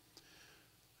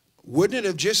 Wouldn't it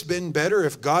have just been better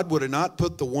if God would have not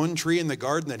put the one tree in the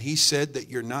garden that He said that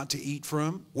you're not to eat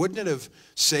from? Wouldn't it have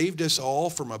saved us all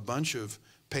from a bunch of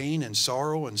pain and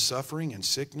sorrow and suffering and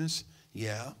sickness?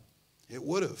 Yeah, it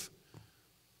would have.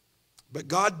 But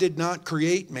God did not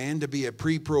create man to be a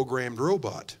pre-programmed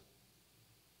robot.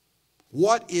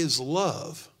 What is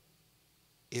love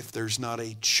if there's not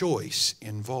a choice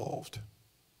involved?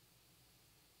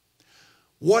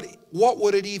 What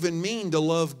would it even mean to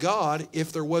love God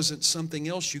if there wasn't something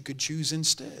else you could choose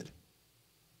instead?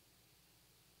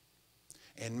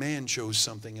 And man chose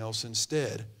something else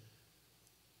instead.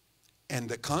 And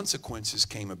the consequences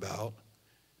came about.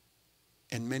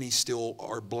 And many still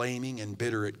are blaming and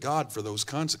bitter at God for those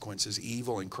consequences.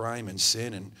 Evil and crime and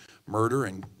sin and murder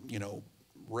and,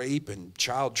 rape and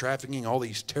child trafficking, all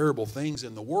these terrible things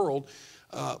in the world.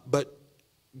 But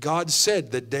God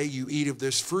said, the day you eat of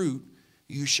this fruit,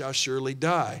 you shall surely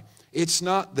die. It's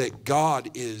not that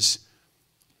God is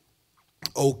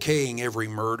okaying every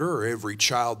murder or every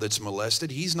child that's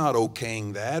molested. He's not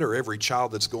okaying that. Or every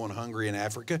child that's going hungry in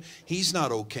Africa. He's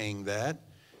not okaying that.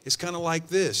 It's kind of like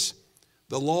this.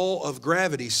 The law of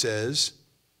gravity says,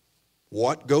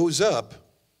 what goes up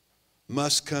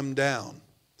must come down.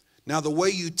 Now, the way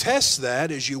you test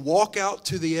that is you walk out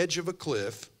to the edge of a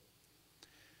cliff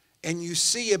and you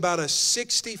see about a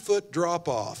 60-foot drop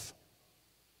off.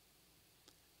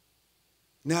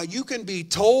 Now, you can be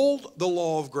told the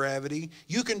law of gravity.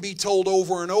 You can be told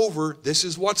over and over, this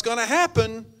is what's going to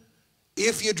happen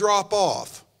if you drop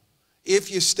off,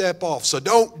 if you step off. So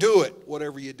don't do it,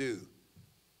 whatever you do.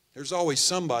 There's always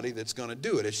somebody that's going to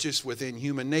do it. It's just within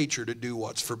human nature to do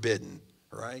what's forbidden,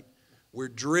 right? We're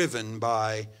driven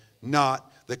by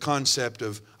not the concept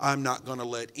of, I'm not going to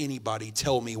let anybody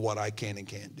tell me what I can and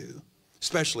can't do.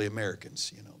 Especially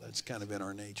Americans, that's kind of in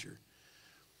our nature.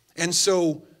 And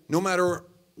so, no matter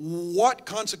what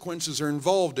consequences are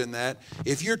involved in that,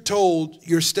 if you're told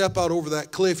you step out over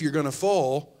that cliff, you're going to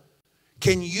fall,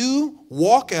 can you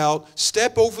walk out,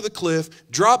 step over the cliff,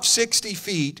 drop 60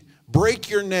 feet, break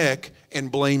your neck,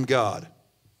 and blame God?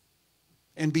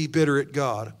 And be bitter at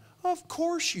God? Of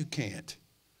course you can't.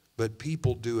 But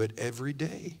people do it every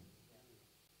day.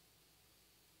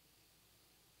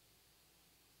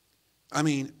 I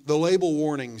mean, the label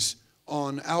warnings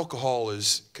on alcohol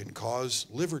can cause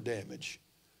liver damage.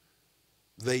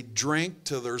 They drank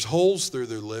till there's holes through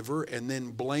their liver and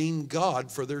then blame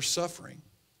God for their suffering.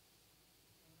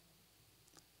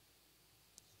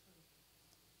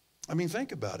 I mean,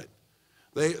 think about it.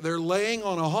 They're laying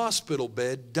on a hospital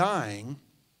bed dying,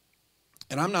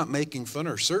 and I'm not making fun,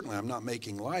 or certainly I'm not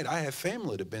making light. I have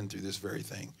family that have been through this very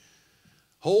thing.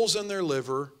 Holes in their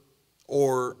liver,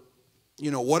 or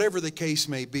whatever the case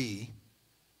may be,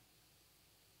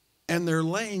 and they're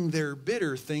laying there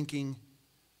bitter thinking,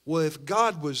 well, if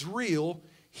God was real,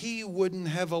 He wouldn't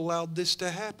have allowed this to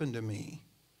happen to me.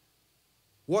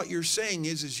 What you're saying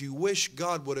is you wish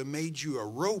God would have made you a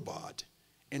robot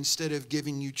instead of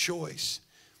giving you choice.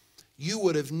 You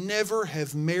would have never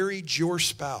have married your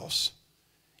spouse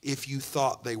if you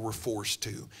thought they were forced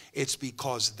to. It's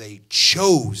because they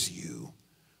chose you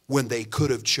when they could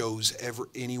have chose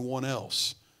anyone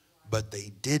else. But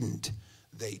they didn't.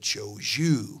 They chose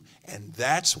you. And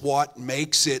that's what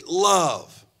makes it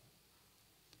love.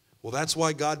 Well, that's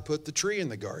why God put the tree in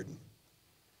the garden.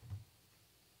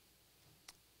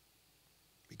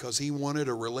 Because He wanted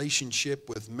a relationship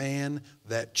with man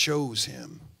that chose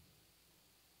Him,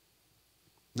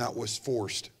 not was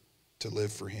forced to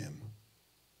live for Him.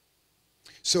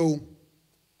 So,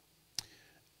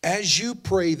 as you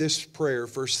pray this prayer,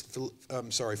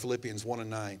 Philippians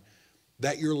 1:9,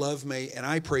 that your love may, and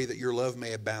I pray that your love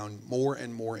may abound more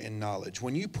and more in knowledge.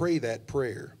 When you pray that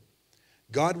prayer,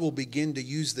 God will begin to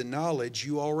use the knowledge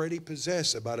you already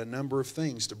possess about a number of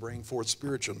things to bring forth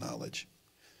spiritual knowledge.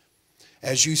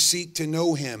 As you seek to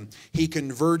know Him, He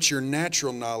converts your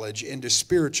natural knowledge into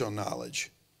spiritual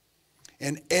knowledge.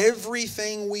 And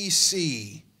everything we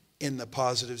see in the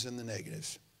positives and the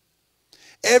negatives,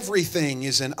 everything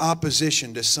is in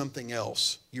opposition to something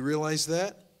else. You realize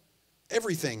that?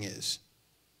 Everything is.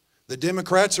 The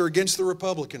Democrats are against the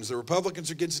Republicans. The Republicans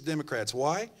are against the Democrats.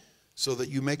 Why? So that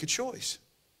you make a choice.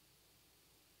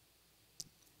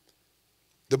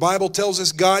 The Bible tells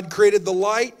us God created the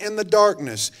light and the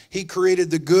darkness. He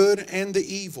created the good and the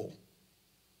evil.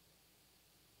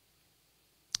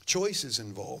 Choice is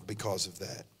involved because of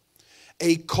that.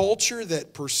 A culture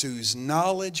that pursues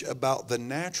knowledge about the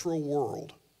natural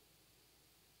world,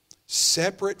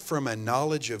 separate from a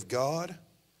knowledge of God,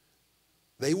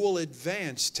 they will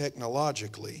advance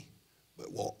technologically,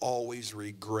 but will always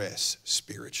regress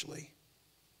spiritually.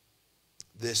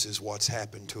 This is what's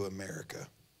happened to America.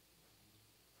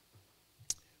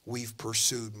 We've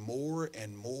pursued more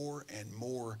and more and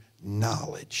more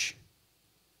knowledge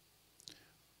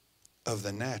of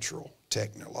the natural,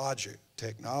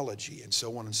 technology, and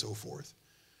so on and so forth.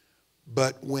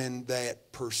 But when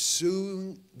that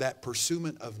pursuit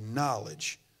of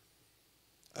knowledge,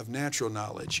 of natural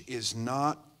knowledge, is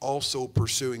not also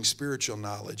pursuing spiritual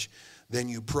knowledge, then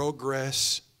you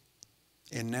progress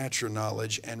in natural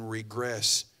knowledge and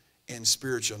regress in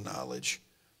spiritual knowledge.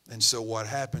 And so what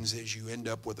happens is you end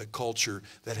up with a culture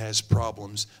that has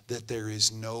problems that there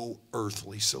is no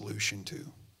earthly solution to.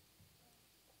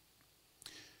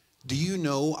 Do you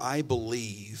know, I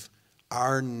believe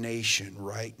our nation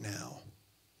right now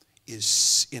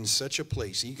is in such a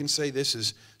place. You can say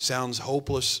this sounds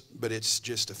hopeless, but it's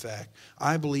just a fact.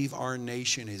 I believe our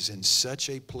nation is in such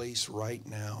a place right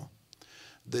now.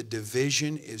 The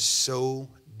division is so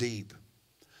deep.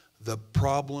 The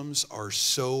problems are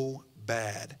so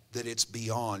bad that it's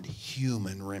beyond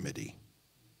human remedy.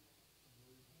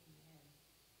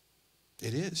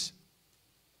 It is.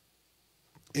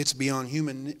 It's beyond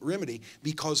human remedy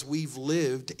because we've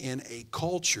lived in a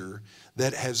culture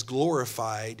that has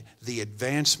glorified the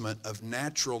advancement of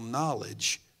natural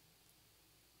knowledge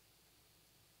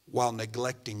while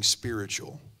neglecting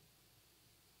spiritual.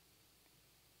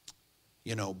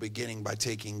 You know, beginning by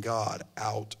taking God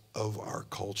out of our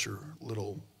culture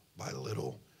little by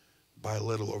little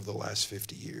over the last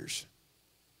 50 years.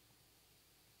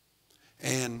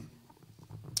 And,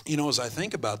 you know, as I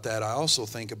think about that, I also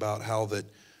think about how that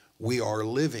we are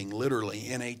living literally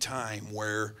in a time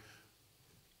where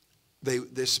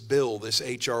this bill, this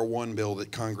H.R. 1 bill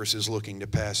that Congress is looking to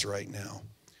pass right now,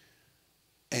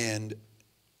 and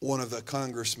one of the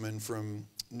congressmen from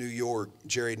New York,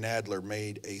 Jerry Nadler,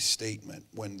 made a statement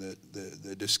when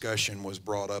the discussion was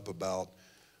brought up about,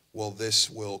 well,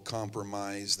 this will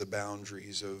compromise the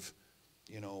boundaries of,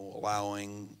 you know,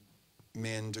 allowing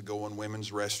men to go in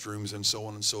women's restrooms and so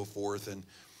on and so forth. And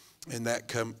that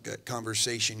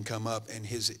conversation come up, and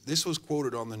this was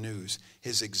quoted on the news.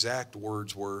 His exact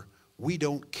words were, "We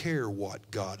don't care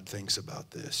what God thinks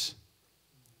about this."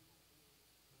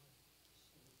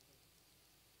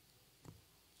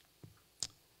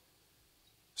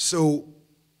 So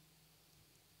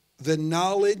the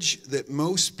knowledge that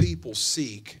most people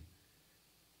seek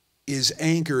is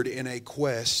anchored in a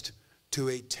quest to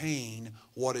attain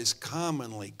what is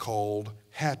commonly called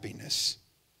happiness.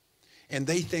 And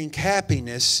they think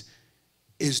happiness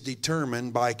is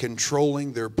determined by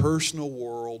controlling their personal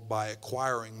world, by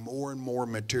acquiring more and more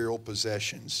material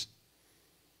possessions.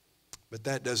 But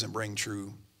that doesn't bring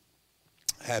true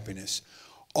happiness.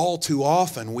 All too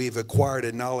often, we've acquired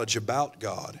a knowledge about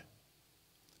God,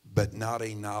 but not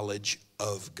a knowledge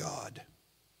of God.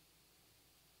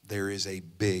 There is a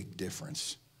big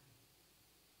difference.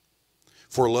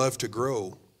 For love to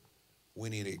grow, we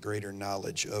need a greater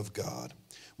knowledge of God.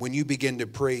 When you begin to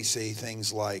pray, say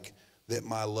things like, "that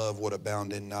my love would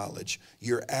abound in knowledge,"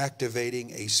 you're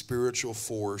activating a spiritual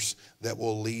force that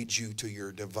will lead you to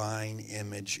your divine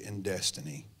image and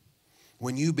destiny.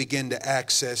 When you begin to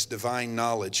access divine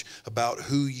knowledge about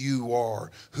who you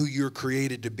are, who you're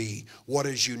created to be, what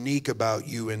is unique about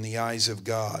you in the eyes of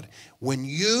God, when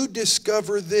you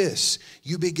discover this,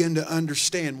 you begin to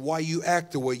understand why you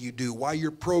act the way you do, why you're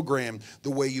programmed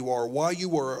the way you are, why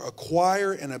you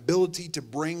acquire an ability to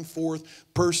bring forth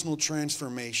personal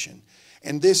transformation.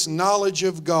 And this knowledge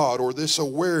of God, or this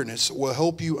awareness, will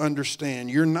help you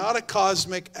understand you're not a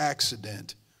cosmic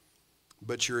accident,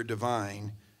 but you're a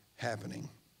divine happening.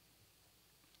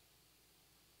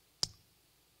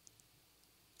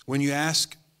 When you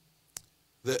ask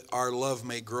that our love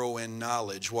may grow in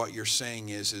knowledge, what you're saying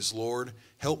is Lord,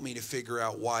 help me to figure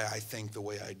out why I think the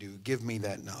way I do. Give me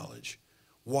that knowledge.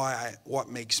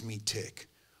 What makes me tick?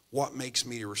 What makes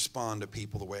me to respond to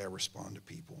people the way I respond to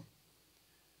people?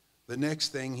 The next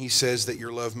thing he says, that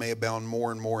your love may abound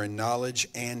more and more in knowledge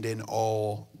and in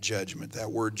all judgment.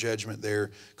 That word judgment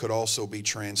there could also be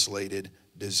translated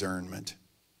discernment.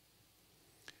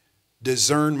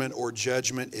 Discernment or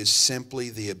judgment is simply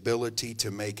the ability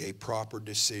to make a proper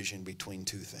decision between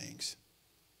two things.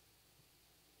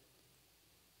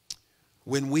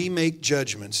 When we make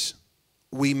judgments,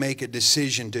 we make a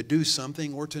decision to do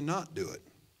something or to not do it,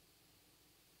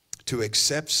 to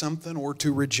accept something or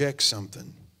to reject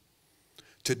something,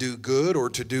 to do good or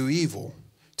to do evil,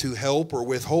 to help or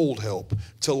withhold help,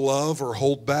 to love or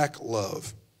hold back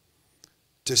love,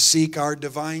 to seek our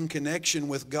divine connection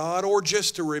with God, or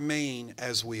just to remain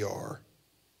as we are.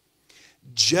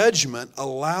 Judgment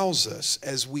allows us,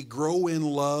 as we grow in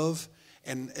love,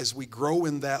 and as we grow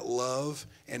in that love,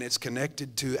 and it's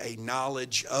connected to a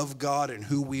knowledge of God and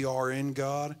who we are in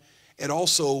God, it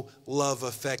also, love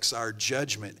affects our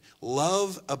judgment.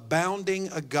 Love,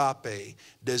 abounding agape,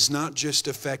 does not just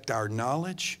affect our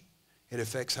knowledge, it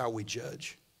affects how we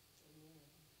judge.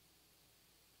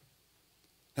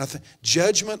 Now,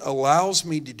 judgment allows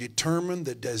me to determine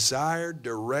the desired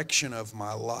direction of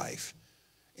my life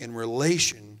in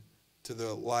relation to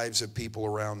the lives of people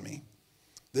around me.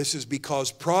 This is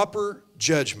because proper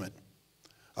judgment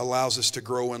allows us to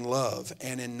grow in love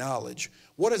and in knowledge.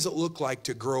 What does it look like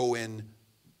to grow in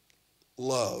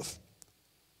love?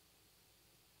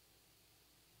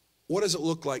 What does it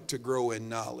look like to grow in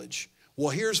knowledge? Well,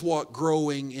 here's what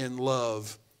growing in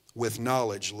love with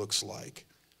knowledge looks like.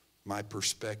 My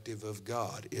perspective of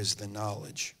God is the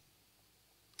knowledge.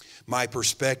 My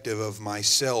perspective of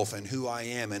myself and who I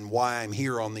am and why I'm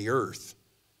here on the earth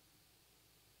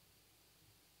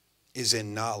is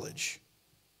in knowledge.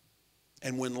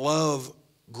 And when love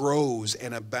grows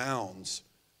and abounds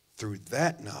through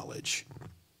that knowledge,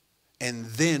 and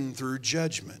then through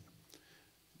judgment.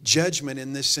 Judgment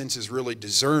in this sense is really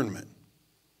discernment,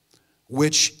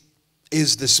 which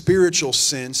is the spiritual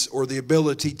sense or the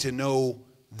ability to know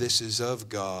this is of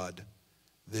God,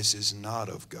 this is not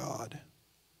of God.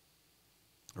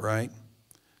 Right?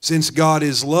 Since God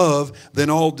is love, then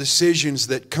all decisions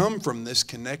that come from this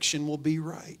connection will be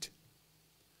right.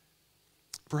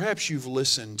 Perhaps you've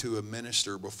listened to a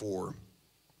minister before,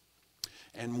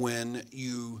 and when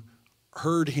you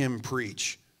heard him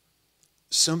preach,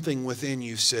 something within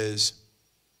you says,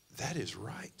 that is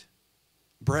right.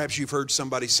 Perhaps you've heard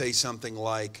somebody say something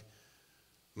like,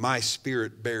 my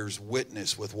spirit bears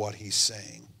witness with what he's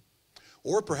saying.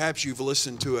 Or perhaps you've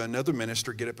listened to another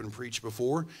minister get up and preach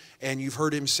before, and you've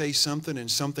heard him say something,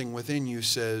 and something within you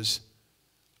says,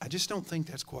 I just don't think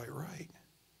that's quite right.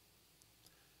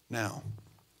 Now,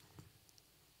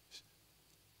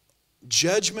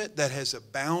 judgment that has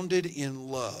abounded in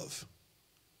love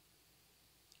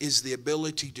is the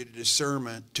ability to discern,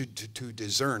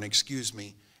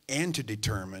 and to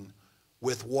determine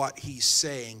with what he's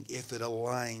saying if it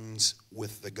aligns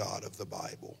with the God of the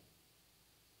Bible.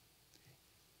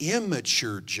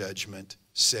 Immature judgment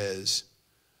says,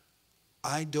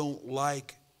 I don't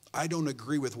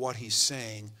agree with what he's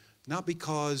saying, not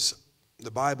because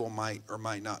the Bible might or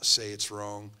might not say it's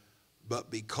wrong, but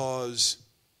because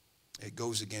it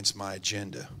goes against my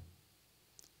agenda,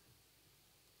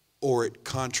 or it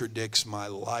contradicts my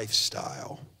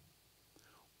lifestyle,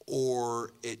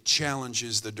 or it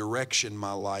challenges the direction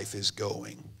my life is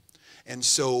going. And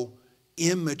so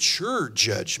immature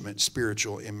judgment,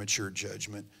 spiritual immature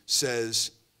judgment,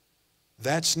 says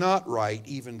that's not right,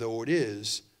 even though it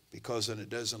is, because then it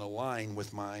doesn't align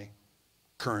with my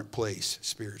current place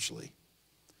spiritually.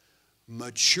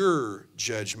 Mature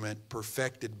judgment,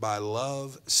 perfected by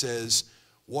love, says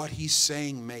what he's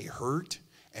saying may hurt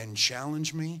and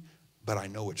challenge me, but I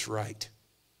know it's right.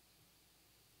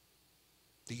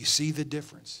 Do you see the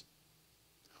difference?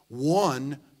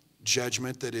 One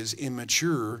judgment that is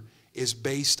immature is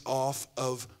based off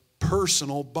of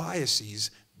personal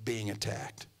biases being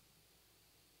attacked.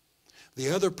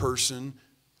 The other person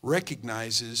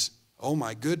recognizes, oh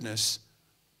my goodness,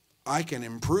 I can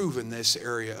improve in this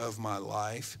area of my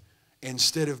life.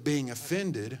 Instead of being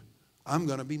offended, I'm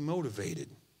going to be motivated.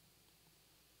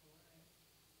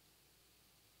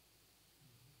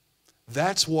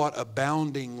 That's what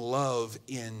abounding love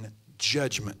in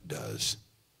judgment does.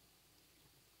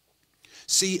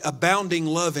 See, abounding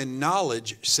love in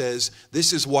knowledge says,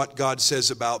 this is what God says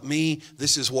about me,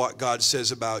 this is what God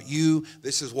says about you,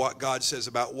 this is what God says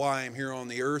about why I'm here on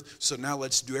the earth, so now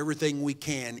let's do everything we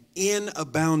can in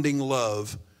abounding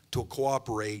love to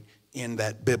cooperate in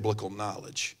that biblical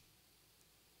knowledge.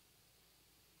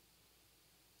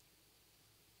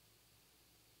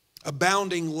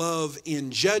 Abounding love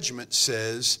in judgment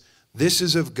says, this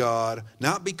is of God,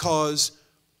 not because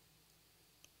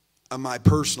of my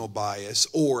personal bias,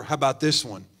 or how about this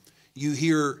one?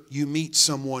 You meet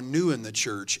someone new in the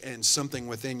church and something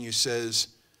within you says,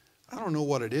 I don't know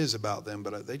what it is about them,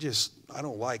 but I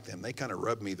don't like them. They kind of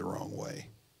rub me the wrong way.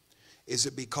 Is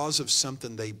it because of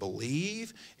something they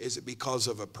believe? Is it because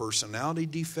of a personality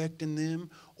defect in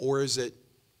them? Or is it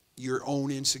your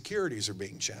own insecurities are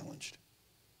being challenged?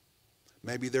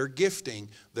 Maybe their gifting,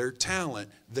 their talent,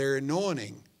 their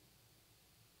anointing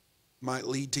might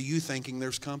lead to you thinking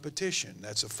there's competition.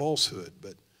 That's a falsehood,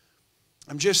 but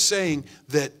I'm just saying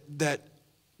that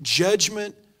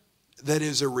judgment that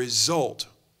is a result.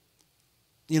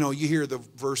 You know, you hear the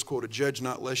verse quoted, judge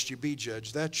not lest you be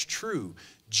judged. That's true.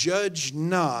 Judge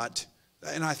not,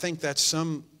 and I think that's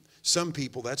some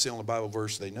people, that's the only Bible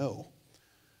verse they know.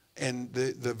 And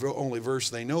the only verse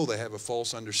they know, they have a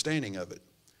false understanding of it.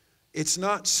 It's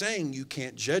not saying you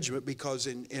can't judgment, because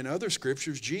in other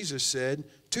scriptures, Jesus said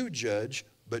to judge,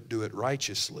 but do it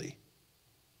righteously.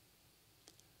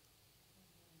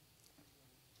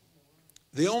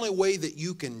 The only way that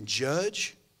you can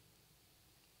judge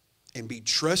and be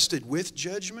trusted with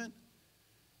judgment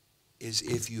is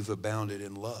if you've abounded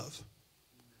in love.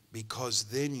 Because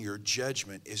then your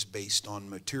judgment is based on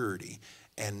maturity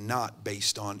and not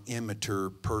based on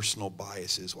immature personal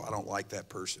biases. Well, I don't like that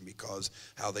person because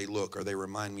how they look, or they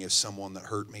remind me of someone that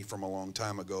hurt me from a long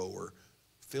time ago, or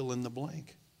fill in the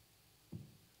blank.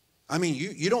 I mean,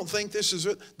 you don't think this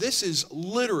is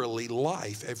literally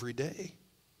life every day.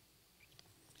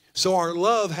 So our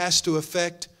love has to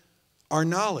affect our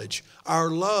knowledge. Our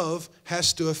love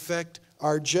has to affect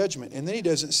our judgment. And then he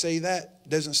doesn't say that,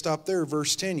 doesn't stop there.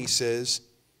 Verse 10, he says,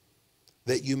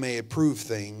 that you may approve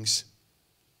things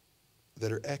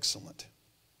that are excellent.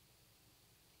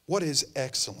 What is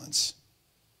excellence?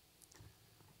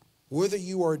 Whether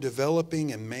you are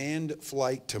developing a manned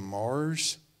flight to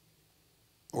Mars,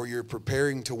 or you're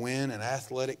preparing to win an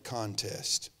athletic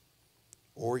contest,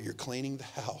 or you're cleaning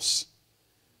the house,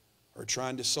 or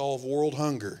trying to solve world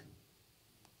hunger,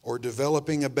 or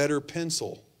developing a better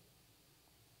pencil,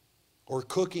 or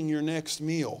cooking your next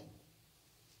meal,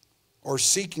 or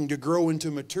seeking to grow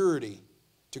into maturity,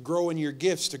 to grow in your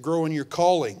gifts, to grow in your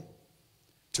calling,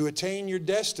 to attain your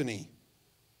destiny,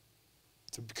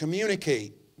 to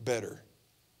communicate better.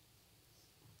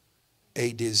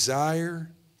 A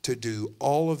desire to do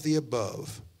all of the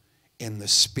above in the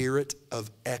spirit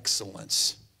of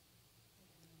excellence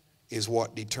is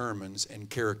what determines and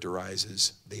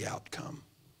characterizes the outcome.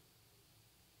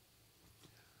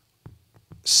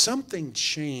 Something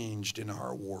changed in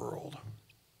our world.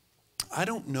 I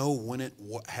don't know when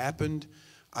what happened.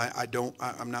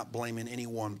 I'm not blaming any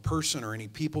one person or any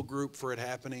people group for it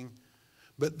happening.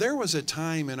 But there was a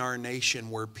time in our nation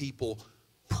where people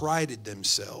prided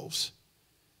themselves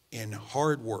in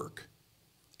hard work,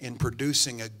 in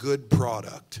producing a good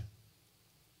product,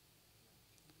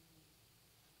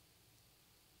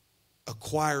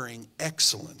 acquiring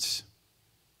excellence,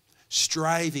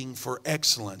 striving for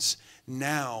excellence.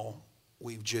 Now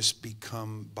we've just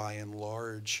become, by and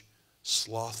large,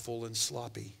 slothful and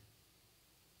sloppy.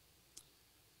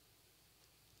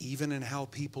 Even in how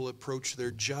people approach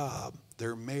their job,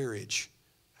 their marriage,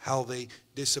 how they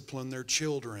discipline their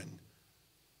children,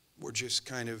 we're just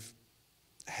kind of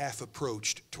half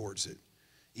approached towards it.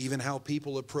 Even how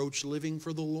people approach living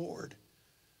for the Lord.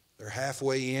 They're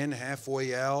halfway in,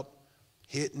 halfway out,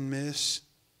 hit and miss.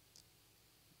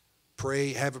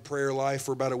 Pray, have a prayer life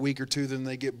for about a week or two, then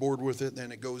they get bored with it,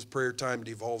 then it goes, prayer time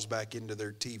devolves back into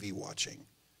their TV watching.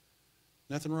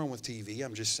 Nothing wrong with TV,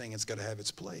 I'm just saying it's got to have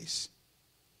its place.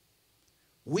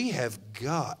 We have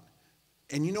got,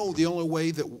 and you know the only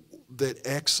way that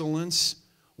excellence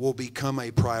will become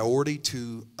a priority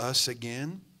to us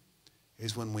again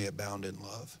is when we abound in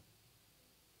love.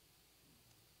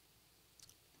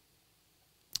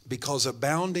 Because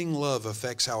abounding love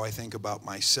affects how I think about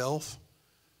myself,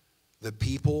 the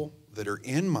people that are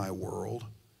in my world,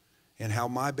 and how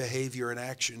my behavior and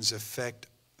actions affect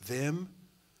them,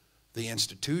 the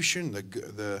institution,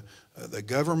 the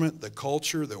government, the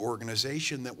culture, the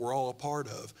organization that we're all a part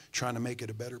of, trying to make it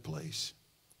a better place.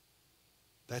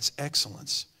 That's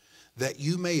excellence. That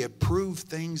you may approve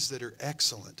things that are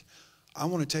excellent. I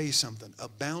want to tell you something.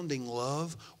 Abounding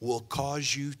love will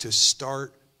cause you to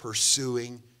start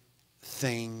pursuing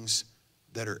things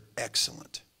that are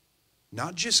excellent.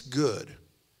 Not just good,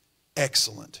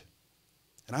 excellent.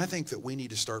 And I think that we need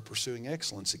to start pursuing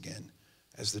excellence again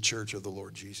as the church of the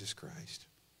Lord Jesus Christ.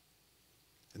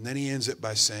 And then he ends it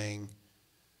by saying,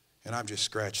 and I've just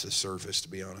scratched the surface to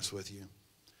be honest with you,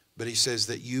 but he says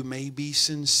that you may be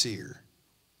sincere.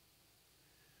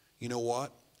 You know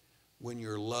what? When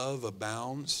your love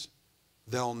abounds,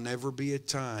 there'll never be a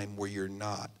time where you're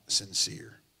not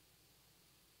sincere.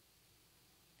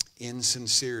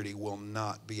 Insincerity will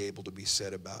not be able to be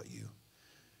said about you.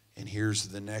 And here's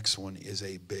the next one, is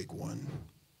a big one.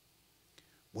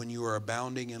 When you are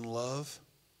abounding in love,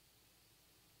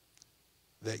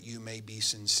 that you may be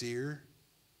sincere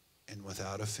and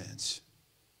without offense.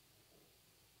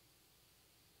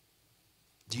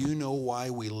 Do you know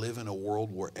why we live in a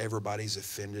world where everybody's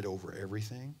offended over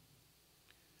everything?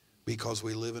 Because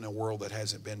we live in a world that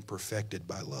hasn't been perfected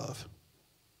by love.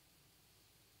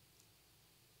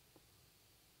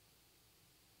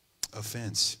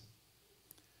 offense.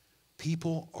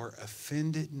 People are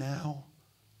offended now.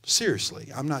 Seriously,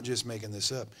 I'm not just making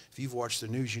this up. If you've watched the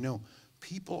news, you know,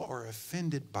 people are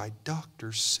offended by Dr.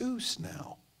 Seuss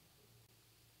now.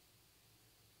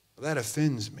 That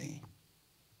offends me.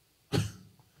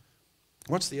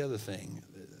 What's the other thing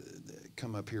that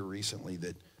come up here recently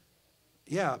that,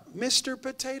 yeah, Mr.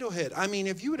 Potato Head. I mean,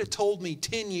 if you would have told me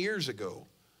 10 years ago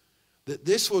that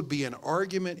this would be an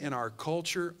argument in our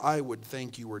culture, I would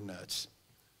think you were nuts.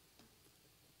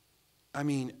 I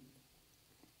mean,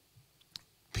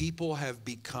 people have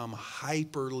become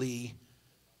hyperly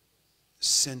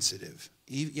sensitive.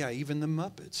 Yeah, even the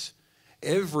Muppets.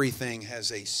 Everything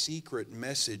has a secret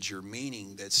message or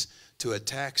meaning that's to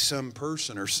attack some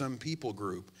person or some people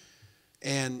group.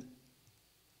 And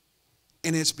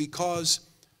it's because,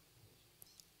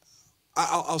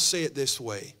 I'll say it this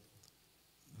way.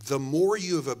 The more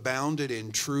you have abounded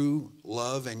in true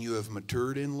love and you have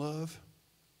matured in love,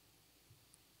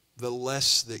 the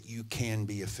less that you can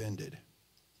be offended.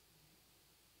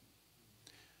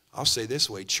 I'll say this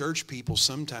way, church people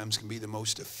sometimes can be the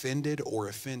most offended or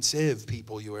offensive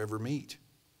people you ever meet.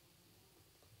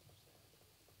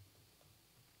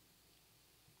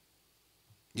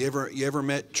 You ever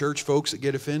met church folks that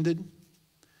get offended?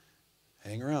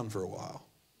 Hang around for a while.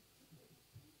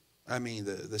 I mean,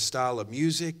 the style of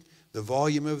music, the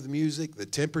volume of the music, the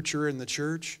temperature in the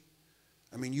church.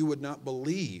 I mean, you would not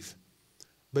believe.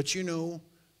 But you know,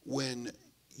 when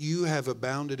you have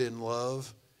abounded in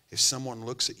love, if someone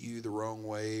looks at you the wrong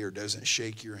way or doesn't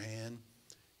shake your hand,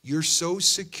 you're so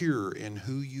secure in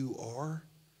who you are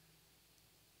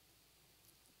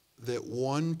that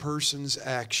one person's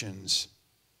actions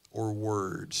or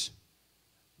words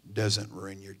doesn't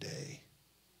ruin your day.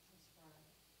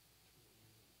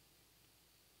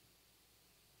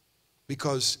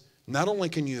 Because not only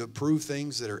can you approve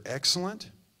things that are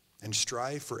excellent and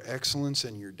strive for excellence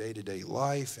in your day-to-day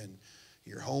life and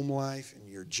your home life and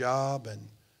your job, and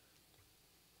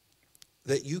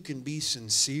that you can be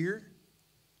sincere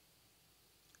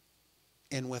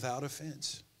and without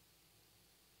offense.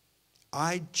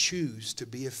 I choose to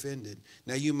be offended.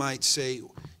 Now you might say,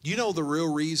 you know the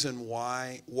real reason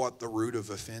why, what the root of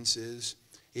offense is?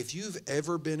 If you've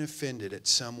ever been offended at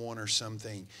someone or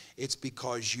something, it's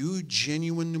because you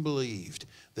genuinely believed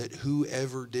that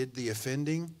whoever did the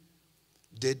offending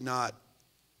did not,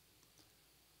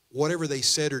 whatever they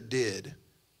said or did,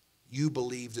 you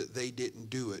believed that they didn't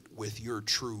do it with your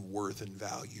true worth and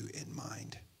value in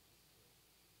mind.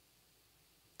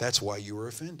 That's why you were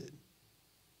offended.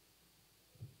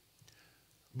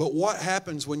 But what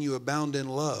happens when you abound in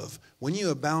love? When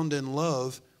you abound in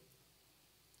love,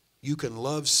 you can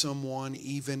love someone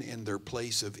even in their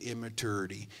place of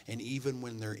immaturity. And even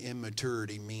when their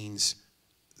immaturity means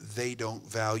they don't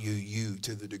value you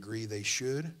to the degree they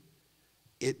should,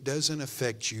 it doesn't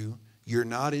affect you. You're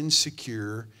not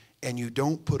insecure. And you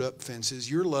don't put up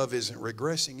fences. Your love isn't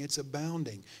regressing, it's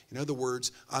abounding. In other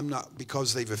words, I'm not,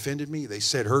 because they've offended me, they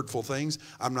said hurtful things,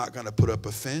 I'm not going to put up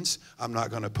a fence. I'm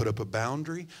not going to put up a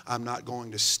boundary. I'm not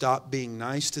going to stop being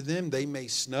nice to them. They may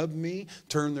snub me,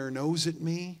 turn their nose at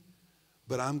me,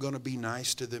 but I'm going to be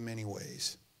nice to them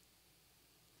anyways.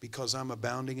 Because I'm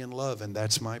abounding in love, and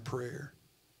that's my prayer.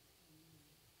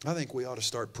 I think we ought to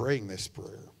start praying this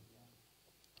prayer.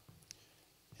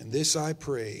 And this I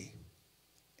pray.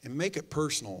 And make it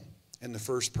personal in the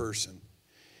first person.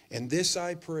 And this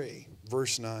I pray,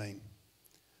 verse 9,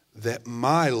 that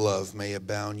my love may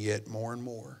abound yet more and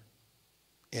more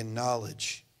in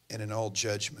knowledge and in all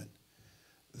judgment,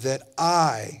 that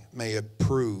I may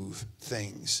approve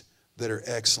things that are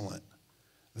excellent,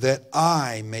 that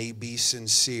I may be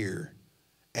sincere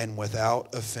and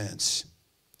without offense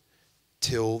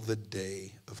till the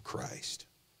day of Christ.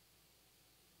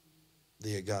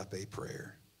 The Agape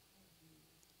prayer.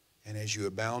 And as you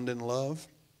abound in love,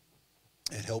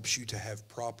 it helps you to have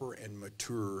proper and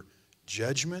mature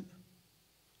judgment,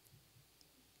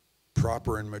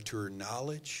 proper and mature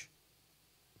knowledge,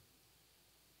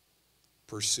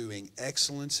 pursuing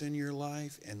excellence in your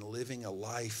life, and living a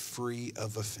life free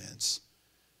of offense.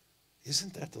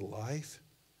 Isn't that the life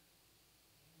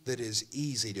that is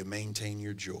easy to maintain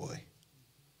your joy?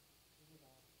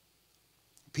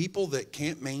 People that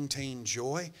can't maintain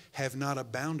joy have not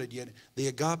abounded yet. The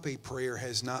agape prayer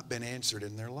has not been answered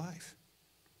in their life.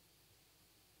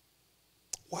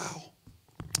 Wow.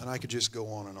 And I could just go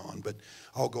on, but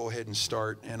I'll go ahead and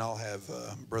start, and I'll have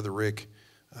Brother Rick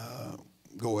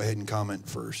go ahead and comment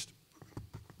first.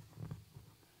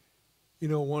 You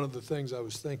know, one of the things I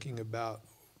was thinking about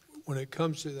when it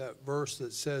comes to that verse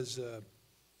that says, where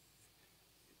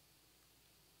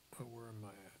am I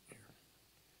at here?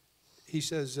 he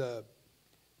says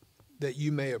that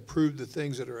you may approve the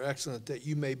things that are excellent, that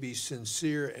you may be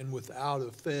sincere and without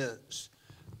offense.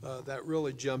 That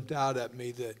really jumped out at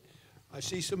me, that I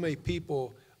see so many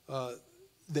people,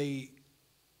 they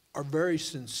are very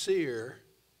sincere,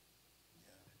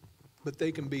 but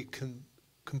they can be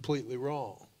completely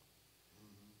wrong.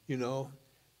 You know,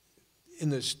 in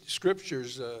the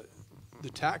scriptures, the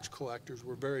tax collectors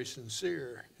were very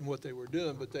sincere in what they were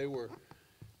doing, but they were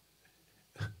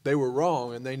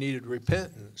wrong and they needed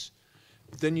repentance.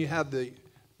 But then you have the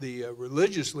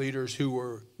religious leaders who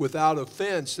were without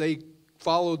offense. They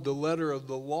followed the letter of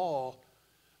the law,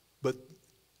 but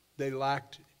they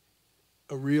lacked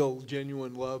a real,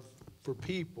 genuine love for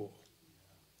people.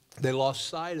 They lost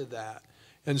sight of that.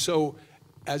 And so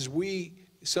as we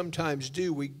sometimes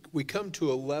do, we come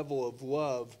to a level of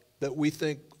love that we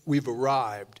think we've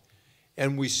arrived,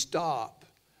 and we stop.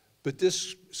 But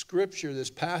this scripture,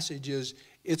 this passage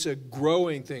it's a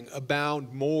growing thing,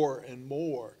 abound more and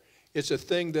more. It's a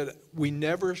thing that we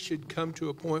never should come to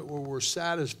a point where we're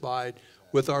satisfied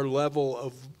with our level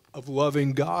of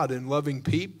loving God and loving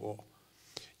people.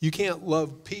 You can't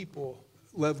love people,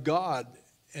 love God,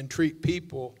 and treat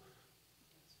people.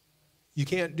 You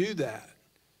can't do that.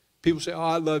 People say, oh,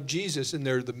 I love Jesus, and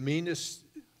they're the meanest.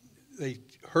 They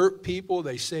hurt people.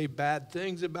 They say bad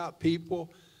things about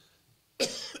people.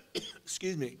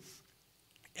 Excuse me.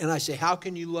 And I say, how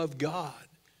can you love God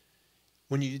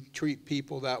when you treat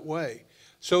people that way?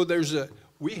 So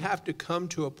we have to come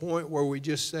to a point where we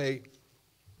just say,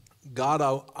 God,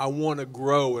 I want to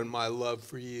grow in my love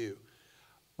for you.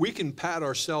 We can pat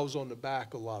ourselves on the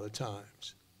back a lot of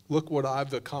times. Look what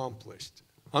I've accomplished.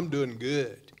 I'm doing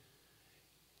good.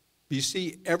 You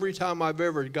see, every time I've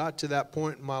ever got to that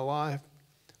point in my life,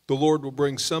 the Lord will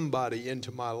bring somebody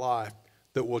into my life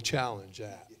that will challenge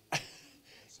that.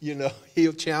 You know,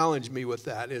 he'll challenge me with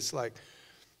that. It's like,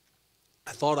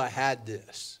 I thought I had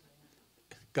this.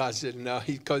 God said, no.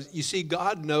 Because you see,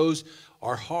 God knows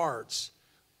our hearts.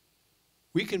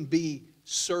 We can be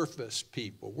surface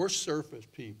people. We're surface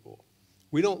people.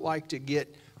 We don't like to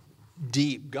get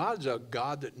deep. God's a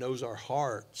God that knows our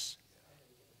hearts.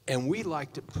 And we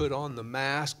like to put on the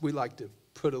mask. We like to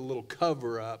put a little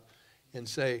cover up and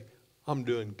say, I'm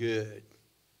doing good.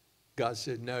 God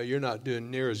said, no, you're not doing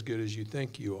near as good as you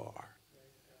think you are.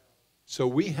 So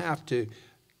we have to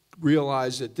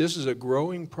realize that this is a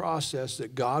growing process,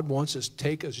 that God wants us to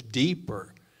take us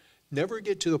deeper. Never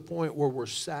get to the point where we're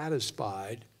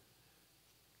satisfied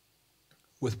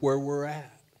with where we're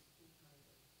at.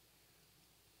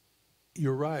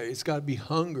 You're right. It's got to be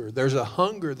hunger. There's a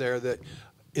hunger there that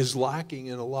is lacking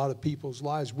in a lot of people's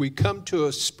lives. We come to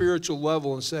a spiritual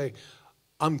level and say,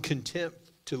 I'm content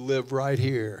to live right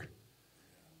here.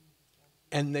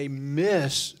 And they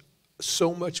miss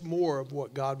so much more of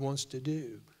what God wants to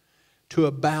do, to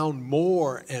abound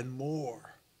more and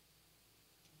more.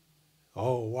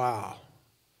 Oh, wow.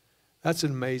 That's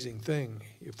an amazing thing.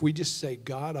 If we just say,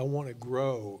 God, I want to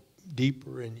grow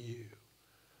deeper in you.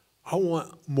 I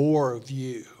want more of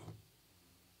you.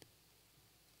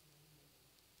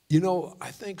 You know,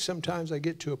 I think sometimes I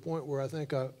get to a point where I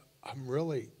think I'm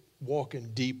really walking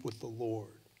deep with the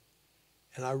Lord.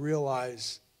 And I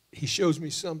realize he shows me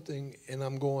something and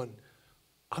I'm going,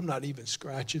 I'm not even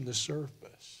scratching the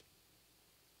surface.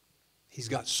 He's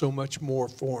got so much more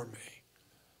for me.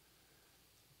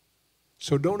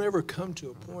 So don't ever come to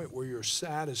a point where you're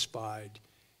satisfied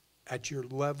at your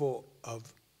level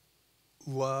of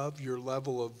love, your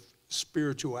level of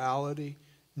spirituality.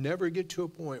 Never get to a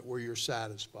point where you're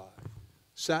satisfied.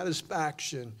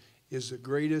 Satisfaction is the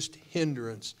greatest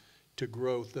hindrance to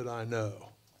growth that I know.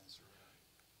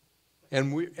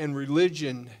 And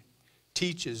religion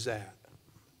teaches that.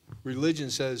 Religion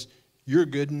says, you're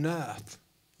good enough.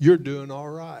 You're doing all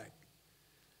right.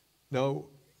 No,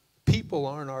 people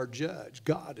aren't our judge.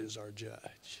 God is our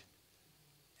judge.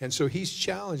 And so he's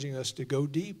challenging us to go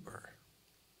deeper.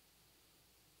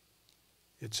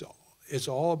 It's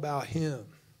all about him.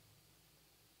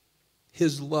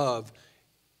 His love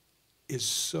is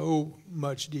so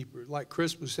much deeper. Like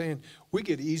Chris was saying, we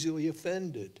get easily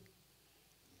offended.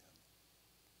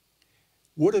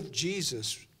 What if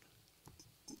Jesus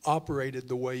operated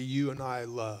the way you and I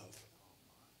love?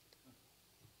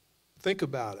 Think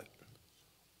about it.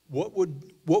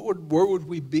 Where would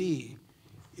we be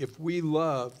if we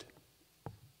loved,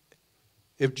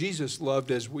 if Jesus loved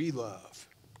as we love?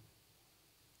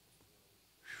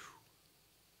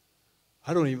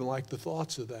 I don't even like the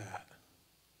thoughts of that.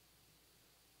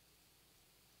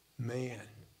 Man.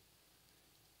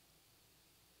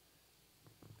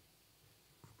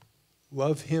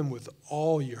 Love him with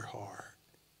all your heart.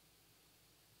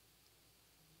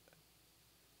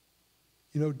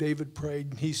 You know, David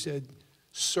prayed and he said,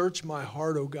 search my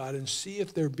heart, O God, and see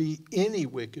if there be any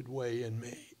wicked way in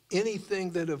me,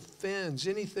 anything that offends,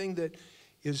 anything that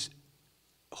is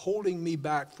holding me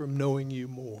back from knowing you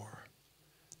more.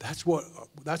 That's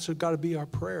got to be our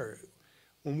prayer.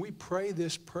 When we pray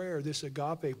this prayer, this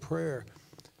agape prayer,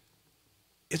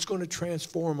 it's going to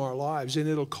transform our lives, and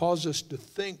it'll cause us to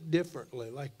think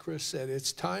differently. Like Chris said,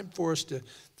 it's time for us to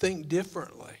think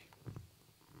differently.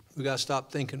 We got to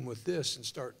stop thinking with this and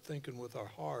start thinking with our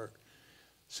heart,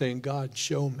 saying, God,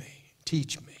 show me,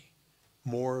 teach me,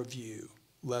 more of you,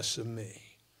 less of me.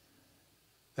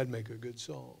 That'd make a good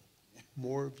song.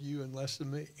 More of you and less of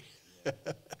me.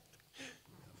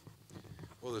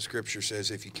 Well, the scripture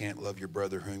says, if you can't love your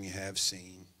brother whom you have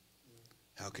seen,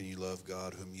 how can you love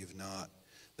God whom you've not?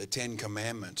 The 10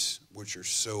 Commandments, which are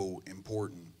so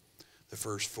important, the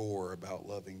first 4 are about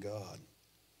loving God.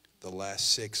 The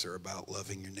last 6 are about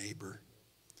loving your neighbor.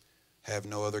 Have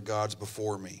no other gods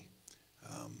before me.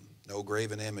 No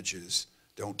graven images.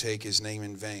 Don't take his name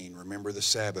in vain. Remember the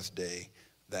Sabbath day.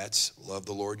 That's love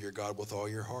the Lord your God with all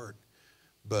your heart.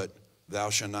 But thou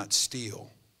shalt not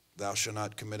steal. Thou shalt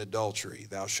not commit adultery.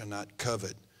 Thou shalt not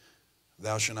covet.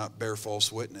 Thou shalt not bear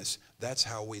false witness. That's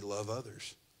how we love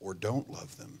others, or don't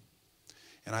love them.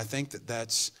 And I think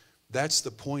that's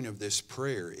the point of this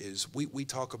prayer, is we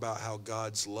talk about how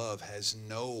God's love has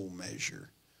no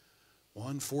measure. Well,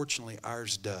 unfortunately,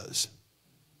 ours does.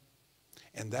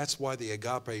 And that's why the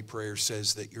agape prayer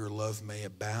says that your love may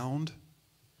abound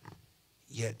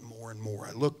yet more and more.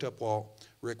 I looked up while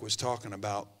Rick was talking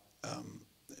about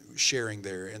sharing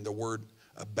there, and the word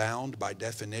abound by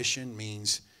definition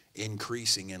means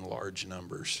increasing in large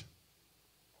numbers.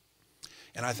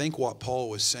 And I think what Paul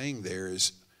was saying there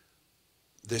is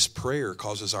this prayer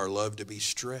causes our love to be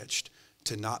stretched,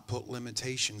 to not put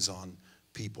limitations on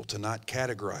people, to not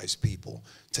categorize people,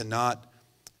 to not,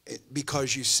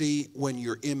 because you see, when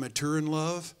you're immature in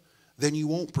love, then you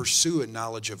won't pursue a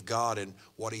knowledge of God and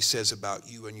what he says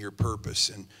about you and your purpose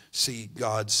and see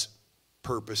God's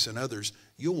purpose in others.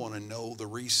 You'll want to know the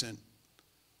recent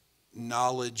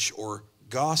knowledge or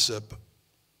gossip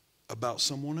about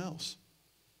someone else.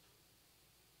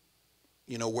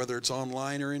 You know, whether it's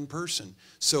online or in person.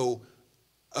 So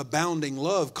abounding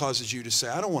love causes you to say,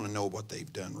 I don't want to know what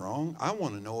they've done wrong. I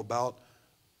want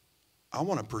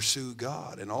to pursue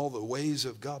God and all the ways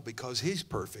of God, because he's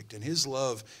perfect and his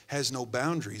love has no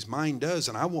boundaries. Mine does,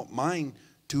 and I want mine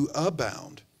to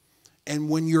abound. And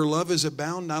when your love is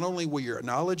abound, not only will your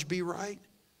knowledge be right,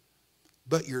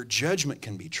 but your judgment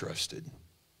can be trusted.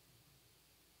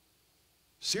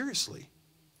 Seriously.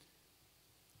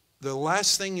 The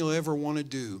last thing you'll ever want to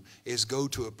do is go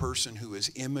to a person who is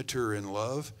immature in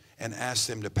love and ask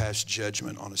them to pass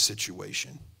judgment on a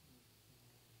situation.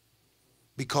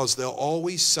 Because they'll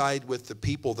always side with the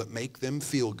people that make them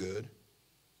feel good.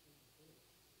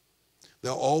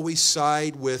 They'll always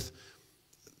side with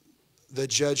the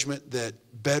judgment that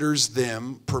betters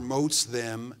them, promotes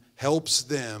them, helps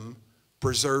them,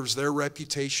 preserves their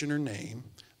reputation or name.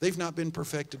 They've not been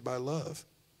perfected by love.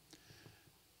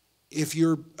 If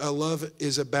your love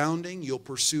is abounding, you'll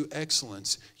pursue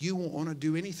excellence. You won't want to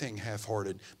do anything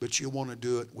half-hearted, but you'll want to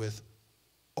do it with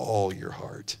all your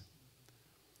heart.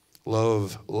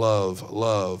 Love, love,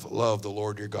 love, love the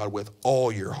Lord your God with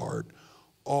all your heart,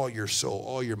 all your soul,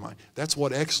 all your mind. That's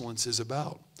what excellence is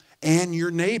about. And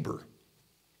your neighbor,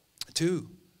 too.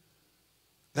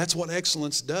 That's what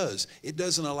excellence does. It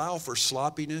doesn't allow for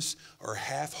sloppiness or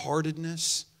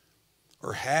half-heartedness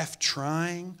or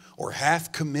half-trying or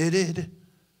half-committed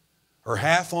or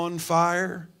half-on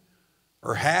fire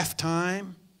or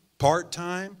half-time,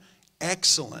 part-time.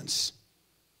 Excellence.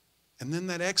 And then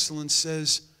that excellence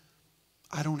says,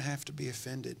 I don't have to be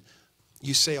offended.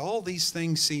 You say, all these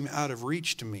things seem out of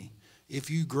reach to me. If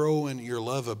you grow and your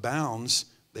love abounds,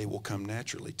 they will come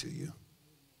naturally to you.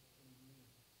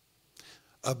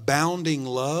 Abounding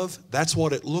love, that's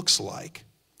what it looks like.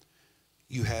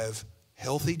 You have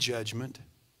healthy judgment.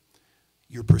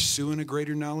 You're pursuing a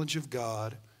greater knowledge of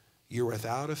God. You're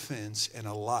without offense, and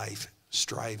a life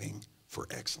striving for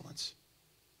excellence.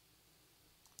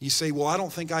 You say, well, I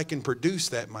don't think I can produce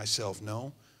that myself.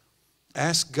 No.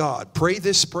 Ask God. Pray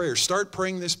this prayer. Start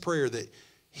praying this prayer that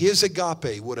his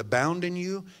agape would abound in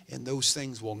you, and those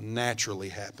things will naturally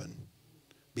happen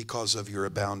because of your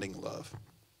abounding love.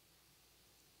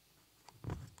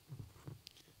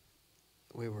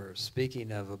 We were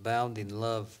speaking of abounding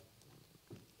love.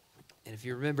 And if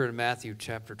you remember in Matthew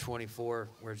chapter 24,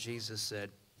 where Jesus said,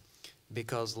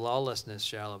 because lawlessness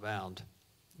shall abound,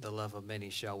 the love of many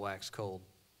shall wax cold.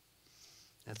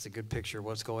 That's a good picture of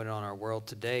what's going on in our world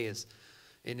today. Is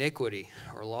iniquity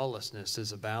or lawlessness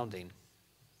is abounding,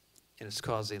 and it's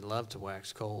causing love to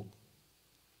wax cold.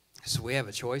 So we have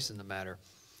a choice in the matter.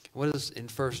 What is in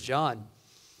 1 John?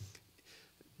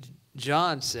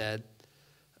 John said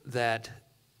that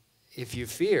if you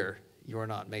fear, you are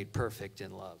not made perfect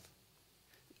in love.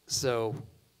 So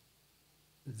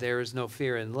there is no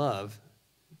fear in love.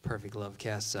 Perfect love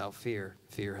casts out fear.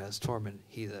 Fear has torment.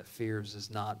 He that fears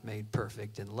is not made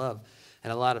perfect in love.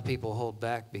 And a lot of people hold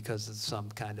back because of some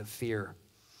kind of fear.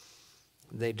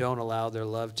 They don't allow their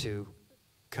love to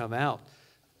come out.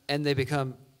 And they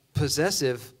become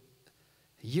possessive.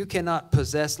 You cannot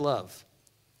possess love.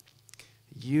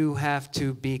 You have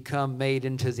to become made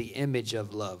into the image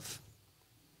of love.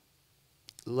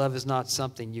 Love is not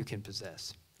something you can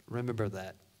possess. Remember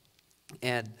that.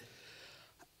 And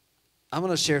I'm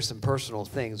going to share some personal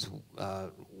things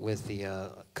with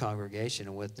the congregation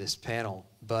and with this panel.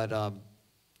 But there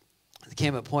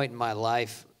came a point in my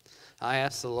life, I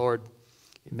asked the Lord,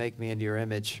 make me into your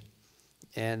image.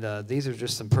 And these are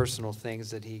just some personal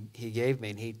things that he gave me.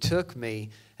 And he took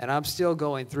me, and I'm still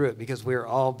going through it because we're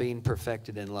all being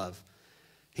perfected in love.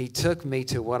 He took me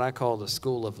to what I call the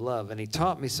school of love. And he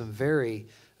taught me some very,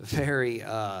 very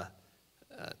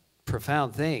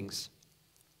profound things.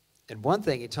 And one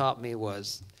thing he taught me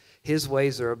was his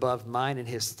ways are above mine and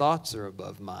his thoughts are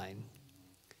above mine.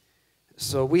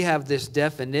 So we have this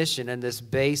definition and this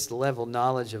base level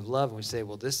knowledge of love. And we say,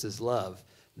 well, this is love.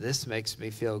 This makes me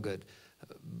feel good.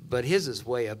 But his is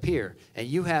way up here. And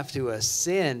you have to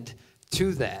ascend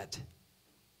to that.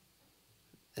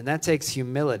 And that takes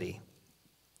humility.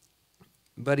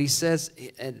 But he says,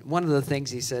 and one of the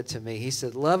things he said to me, he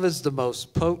said, love is the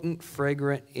most potent,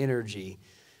 fragrant energy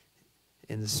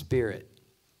in the spirit.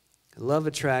 Love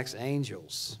attracts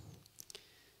angels.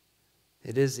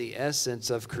 It is the essence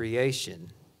of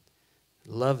creation.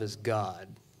 Love is God.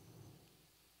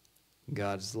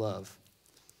 God's love.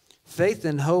 Faith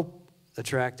and hope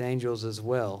attract angels as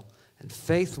well. And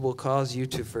faith will cause you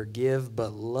to forgive,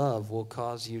 but love will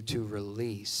cause you to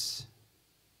release.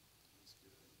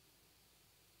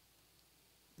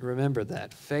 Remember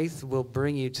that. Faith will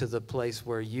bring you to the place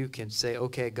where you can say,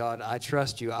 okay, God, I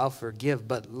trust you. I'll forgive.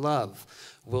 But love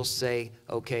will say,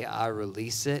 okay, I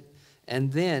release it.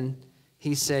 And then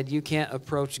he said, you can't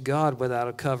approach God without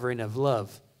a covering of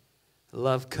love.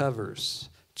 Love covers.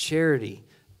 Charity.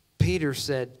 Peter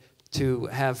said to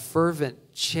have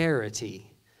fervent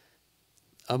charity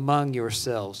among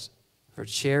yourselves, for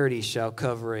charity shall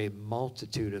cover a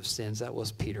multitude of sins. That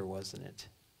was Peter, wasn't it?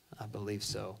 I believe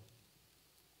so.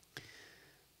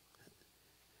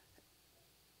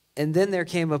 And then there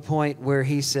came a point where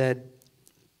he said,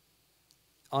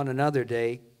 on another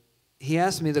day, he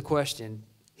asked me the question.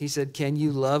 He said, can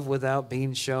you love without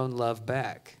being shown love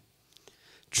back?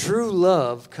 True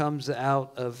love comes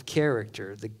out of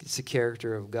character. It's the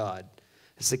character of God.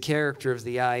 It's the character of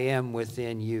the I am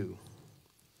within you.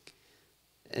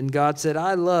 And God said,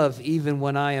 I love even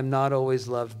when I am not always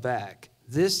loved back.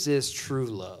 This is true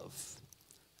love.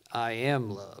 I am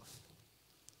love.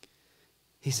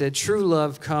 He said, true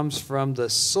love comes from the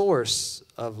source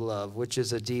of love, which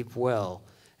is a deep well,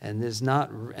 and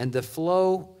the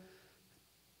flow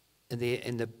and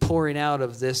the pouring out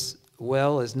of this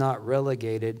well is not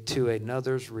relegated to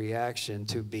another's reaction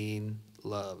to being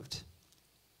loved.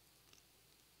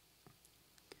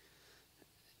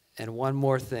 And one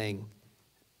more thing.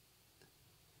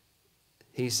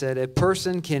 He said, a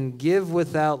person can give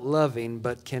without loving,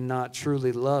 but cannot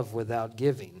truly love without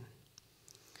giving.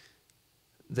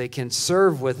 They can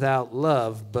serve without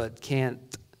love, but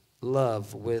can't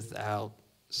love without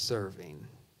serving.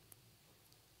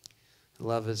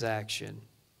 Love is action,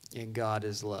 and God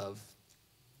is love.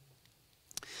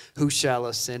 Who shall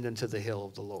ascend into the hill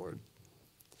of the Lord?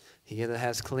 He that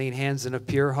has clean hands and a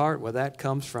pure heart, well, that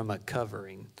comes from a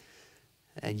covering.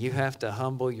 And you have to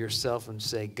humble yourself and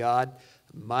say, God,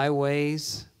 my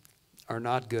ways are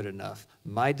not good enough.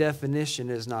 My definition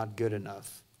is not good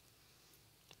enough.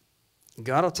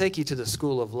 God will take you to the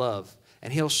school of love,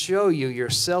 and he'll show you your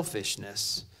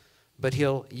selfishness, but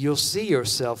you'll see your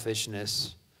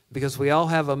selfishness, because we all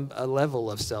have a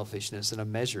level of selfishness and a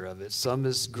measure of it. Some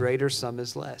is greater, some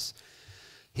is less.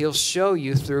 He'll show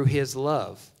you through his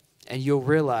love, and you'll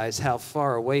realize how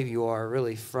far away you are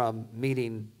really from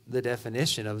meeting the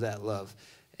definition of that love.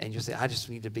 And you'll say, I just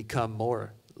need to become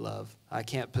more love. I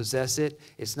can't possess it.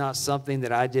 It's not something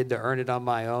that I did to earn it on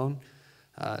my own.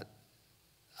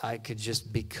 I could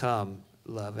just become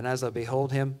love. And as I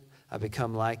behold him, I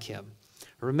become like him.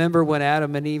 Remember when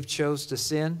Adam and Eve chose to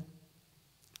sin?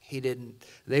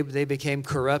 They became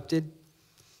corrupted,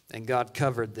 and God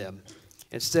covered them.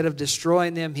 Instead of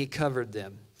destroying them, he covered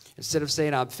them. Instead of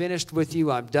saying, I'm finished with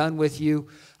you, I'm done with you,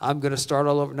 I'm going to start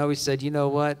all over. No, he said, you know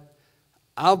what?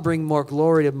 I'll bring more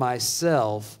glory to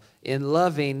myself in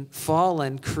loving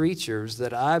fallen creatures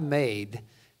that I made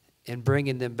and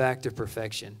bringing them back to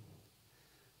perfection.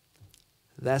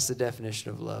 That's the definition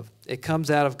of love. It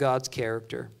comes out of God's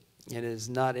character. And it is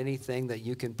not anything that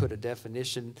you can put a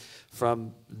definition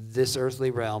from this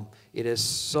earthly realm. It is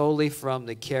solely from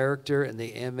the character and the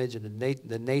image and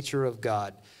the nature of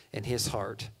God and his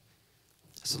heart.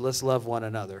 So let's love one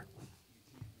another.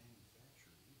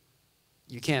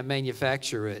 You can't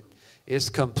manufacture it. It's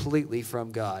completely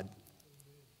from God.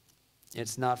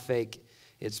 It's not fake.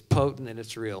 It's potent and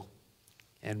it's real.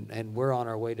 And we're on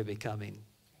our way to becoming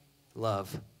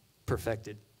love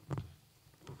perfected.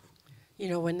 You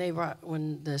know,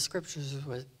 when the scriptures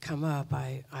would come up,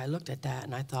 I looked at that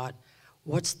and I thought,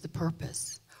 what's the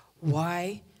purpose?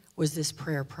 Why was this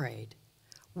prayer prayed?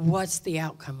 What's the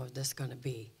outcome of this going to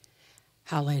be?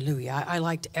 Hallelujah. I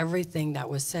liked everything that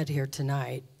was said here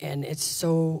tonight, and it's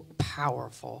so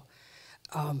powerful.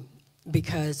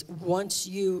 Because once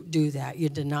you do that, you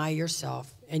deny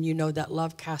yourself, and you know that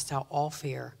love casts out all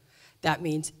fear. That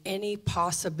means any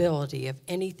possibility of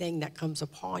anything that comes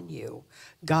upon you,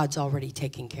 God's already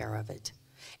taken care of it.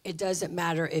 It doesn't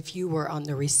matter if you were on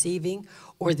the receiving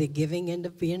or the giving end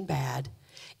of being bad.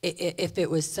 If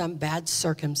it was some bad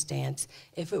circumstance,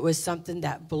 if it was something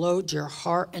that blowed your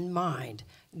heart and mind,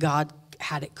 God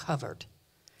had it covered.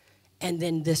 And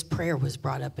then this prayer was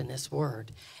brought up in this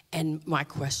word. And my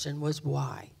question was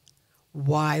why?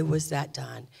 Why was that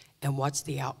done? And what's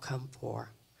the outcome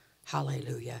for?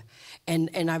 Hallelujah. And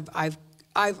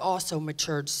I've also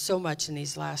matured so much in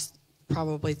these last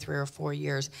probably 3 or 4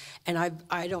 years. And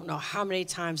I don't know how many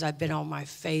times I've been on my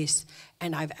face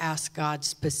and I've asked God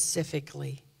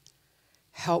specifically,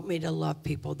 help me to love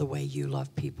people the way you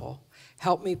love people.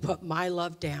 Help me put my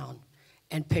love down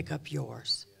and pick up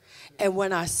yours. And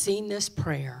when I seen this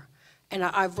prayer, and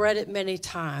I've read it many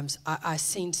times, I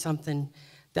seen something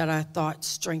that I thought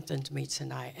strengthened me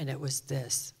tonight, and it was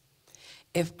this.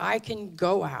 If I can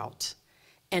go out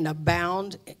and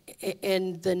abound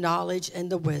in the knowledge and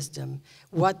the wisdom,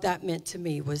 what that meant to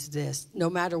me was this. No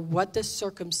matter what the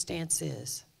circumstance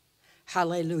is,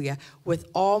 hallelujah, with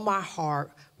all my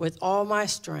heart, with all my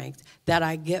strength that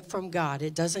I get from God,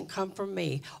 it doesn't come from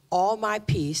me, all my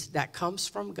peace that comes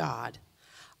from God,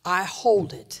 I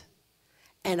hold it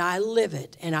and I live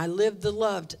it, and I live the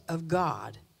love of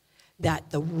God,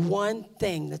 that the one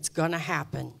thing that's going to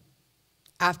happen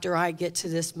after I get to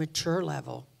this mature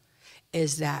level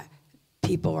is that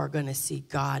people are going to see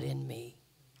God in me.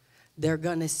 They're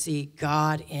going to see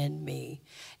God in me.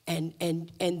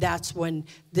 And that's when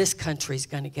this country's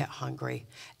going to get hungry.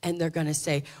 And they're going to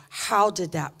say, how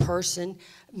did that person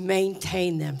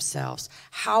maintain themselves?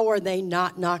 How are they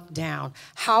not knocked down?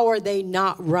 How are they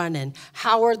not running?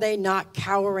 How are they not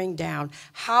cowering down?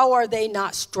 How are they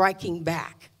not striking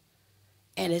back?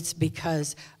 And it's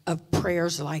because of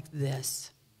prayers like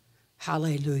this.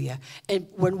 Hallelujah. And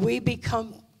when we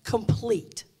become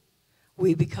complete,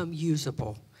 we become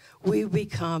usable. We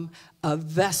become a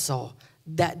vessel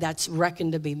that's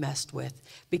reckoned to be messed with.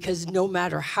 Because no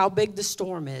matter how big the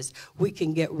storm is, we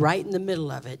can get right in the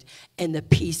middle of it, and the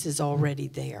peace is already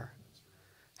there.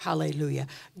 Hallelujah.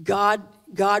 God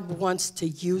wants to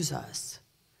use us.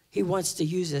 He wants to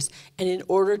use us. And in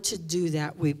order to do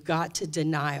that, we've got to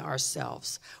deny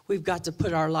ourselves. We've got to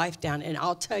put our life down. And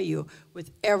I'll tell you,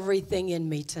 with everything in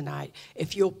me tonight,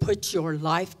 if you'll put your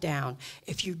life down,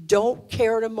 if you don't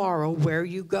care tomorrow where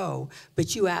you go,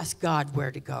 but you ask God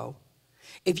where to go.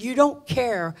 If you don't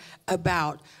care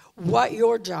about what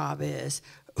your job is,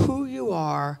 who you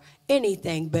are,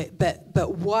 anything,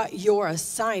 but what your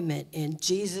assignment in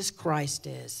Jesus Christ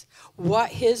is, what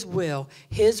his will,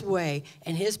 his way,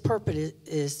 and his purpose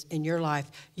is in your life,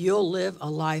 you'll live a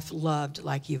life loved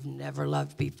like you've never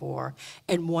loved before.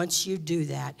 And once you do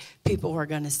that, people are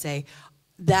going to say,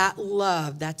 that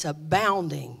love that's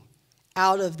abounding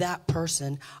out of that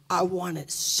person, I want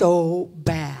it so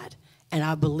bad. And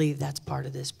I believe that's part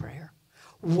of this prayer.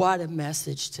 What a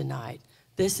message tonight.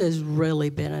 This has really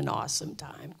been an awesome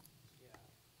time.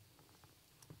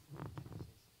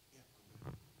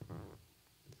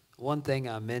 One thing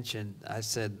I mentioned, I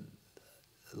said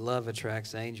love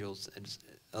attracts angels. And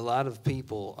a lot of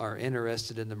people are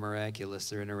interested in the miraculous.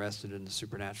 They're interested in the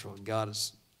supernatural. And God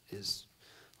is,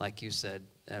 like you said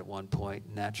at one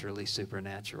point, naturally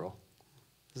supernatural.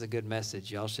 It's a good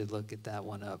message. Y'all should look at that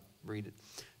one up, read it,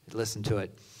 listen to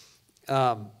it.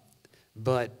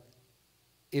 But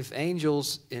if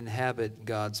angels inhabit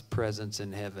God's presence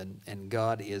in heaven, and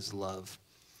God is love,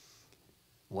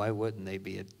 why wouldn't they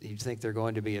be? You think they're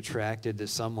going to be attracted to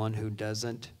someone who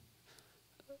doesn't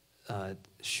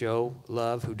show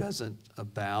love, who doesn't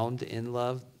abound in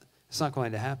love? It's not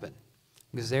going to happen,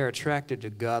 because they're attracted to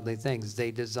godly things.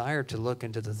 They desire to look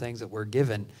into the things that we're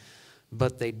given,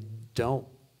 but they don't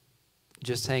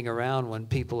just hang around when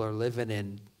people are living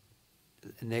in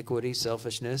iniquity,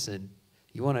 selfishness. And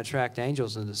you want to attract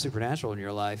angels and the supernatural in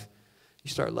your life, you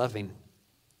start loving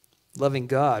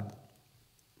God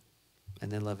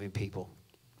and then loving people.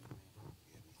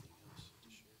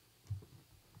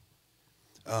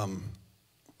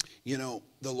 You know,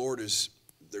 the Lord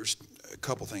there's a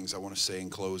couple things I want to say in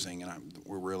closing, and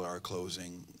we really are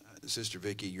closing. Sister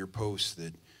Vicki, your posts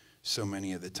that so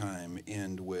many of the time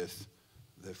end with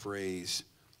the phrase,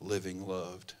 living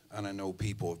loved. And I know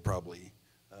people have probably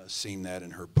seen that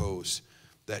in her posts.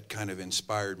 That kind of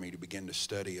inspired me to begin to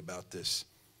study about this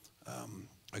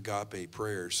agape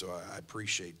prayer, so I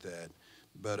appreciate that.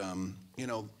 But, you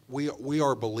know, we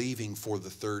are believing for the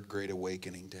third great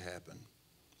awakening to happen.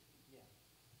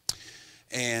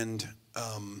 And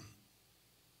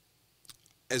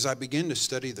as I begin to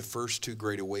study the first two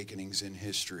great awakenings in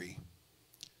history,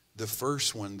 the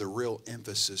first one, the real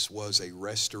emphasis was a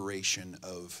restoration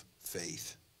of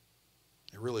faith.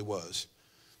 It really was.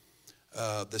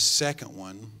 The second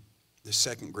one, the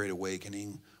second great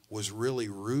awakening, was really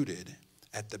rooted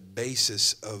at the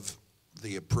basis of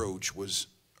the approach was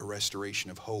a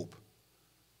restoration of hope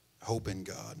in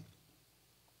God.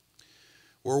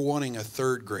 We're wanting a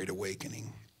third great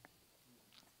awakening.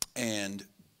 And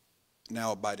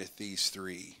now abideth these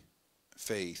three: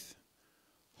 faith,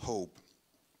 hope,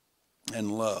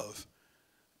 and love.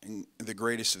 And the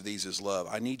greatest of these is love.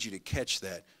 I need you to catch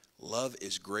that. Love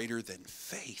is greater than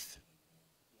faith.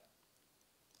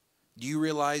 Do you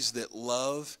realize that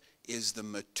love is the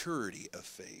maturity of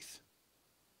faith?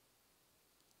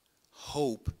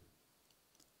 Hope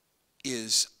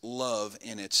is love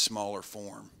in its smaller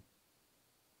form.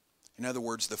 In other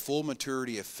words, the full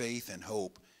maturity of faith and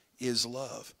hope is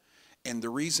love. And the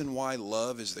reason why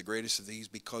love is the greatest of these,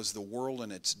 because the world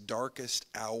in its darkest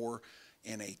hour,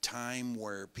 in a time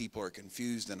where people are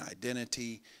confused in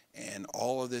identity and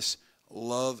all of this,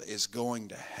 love is going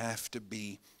to have to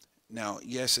be, now,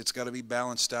 yes, it's got to be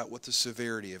balanced out with the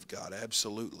severity of God,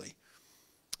 absolutely.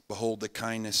 Behold the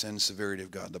kindness and severity of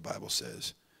God, the Bible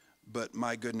says. But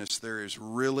my goodness, there is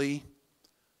really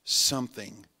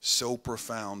something so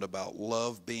profound about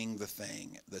love being the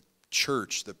thing. The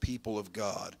church, the people of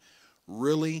God,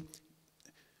 really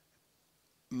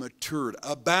matured,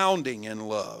 abounding in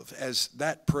love, as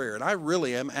that prayer. And I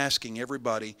really am asking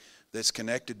everybody that's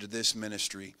connected to this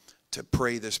ministry to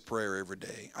pray this prayer every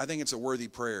day. I think it's a worthy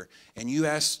prayer. And you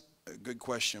asked a good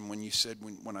question when you said,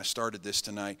 when I started this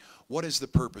tonight, what is the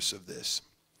purpose of this?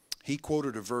 He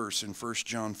quoted a verse in 1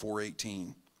 John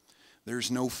 4:18.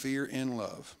 There's no fear in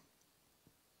love.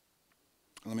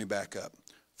 Let me back up.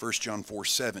 1 John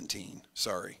 4:17.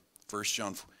 Sorry. 1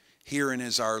 John 4. Herein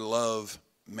is our love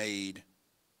made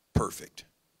perfect.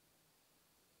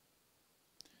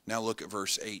 Now look at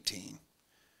verse 18.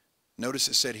 Notice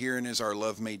it said, herein is our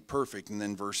love made perfect. And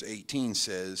then verse 18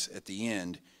 says at the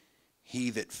end, he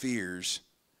that fears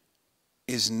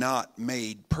is not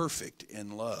made perfect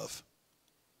in love.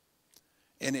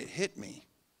 And it hit me.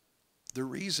 The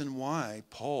reason why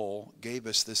Paul gave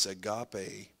us this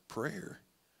agape prayer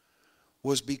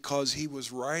was because he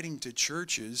was writing to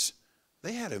churches.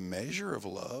 They had a measure of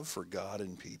love for God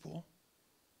and people,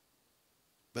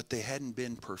 but they hadn't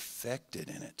been perfected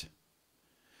in it.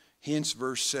 Hence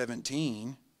verse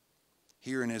 17,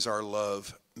 herein is our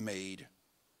love made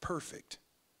perfect.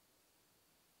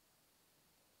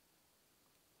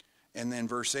 And then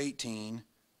verse 18,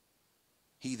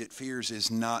 he that fears is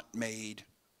not made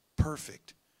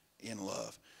perfect in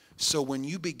love. So when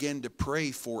you begin to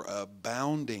pray for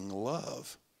abounding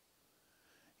love,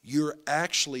 you're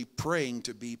actually praying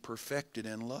to be perfected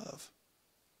in love.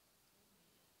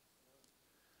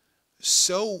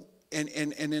 So, and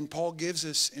then Paul gives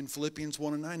us in Philippians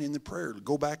 1:9 in the prayer,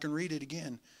 go back and read it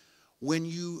again. When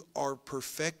you are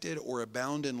perfected or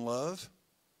abound in love,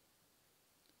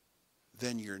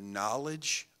 then your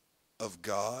knowledge of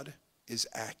God is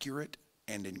accurate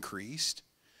and increased.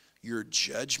 Your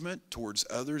judgment towards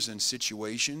others and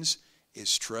situations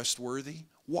is trustworthy.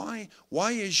 Why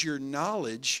is your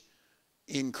knowledge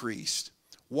increased?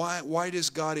 Why does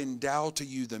God endow to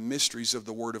you the mysteries of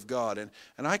the Word of God? And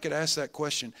I could ask that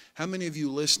question. How many of you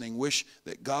listening wish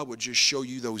that God would just show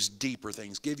you those deeper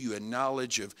things, give you a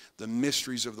knowledge of the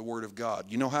mysteries of the Word of God?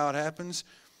 You know how it happens?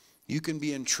 You can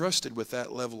be entrusted with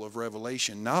that level of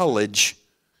revelation, knowledge,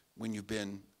 when you've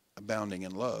been abounding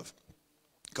in love.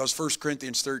 Because 1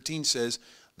 Corinthians 13 says,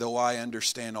 though I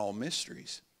understand all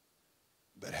mysteries,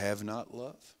 but have not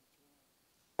love,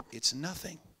 it's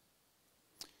nothing.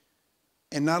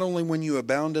 And not only when you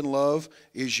abound in love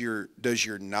does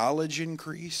your knowledge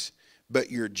increase,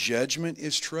 but your judgment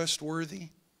is trustworthy.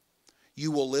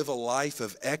 You will live a life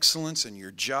of excellence in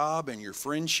your job and your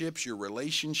friendships, your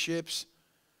relationships,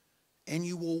 and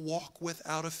you will walk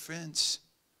without offense.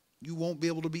 You won't be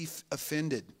able to be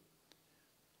offended.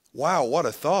 Wow, what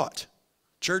a thought.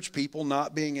 Church people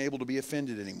not being able to be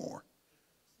offended anymore.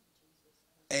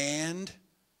 And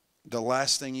the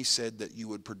last thing he said, that you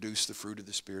would produce the fruit of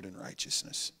the Spirit in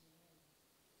righteousness.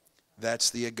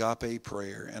 That's the agape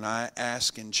prayer. And I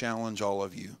ask and challenge all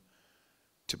of you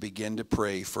to begin to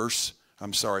pray.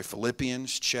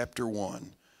 Philippians chapter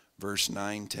 1, verse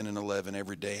 9, 10, and 11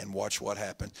 every day, and watch what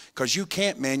happens. Because you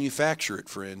can't manufacture it,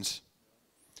 friends.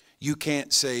 You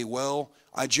can't say, well,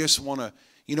 I just want to,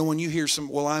 when you hear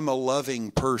well, I'm a loving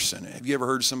person. Have you ever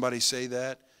heard somebody say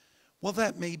that? Well,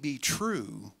 that may be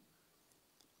true.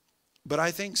 But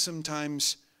I think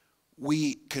sometimes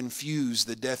we confuse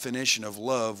the definition of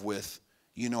love with,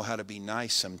 how to be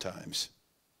nice sometimes.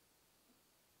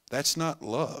 That's not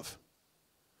love.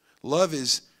 Love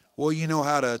is, well, you know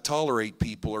how to tolerate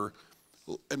people.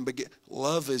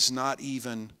 Love is not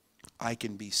even, I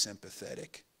can be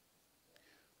sympathetic.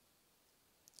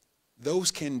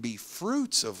 Those can be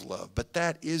fruits of love, but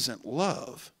that isn't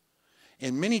love.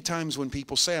 And many times when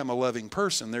people say I'm a loving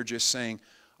person, they're just saying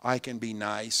I can be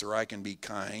nice or I can be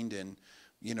kind, and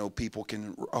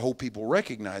I hope people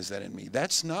recognize that in me.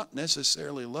 That's not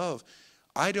necessarily love.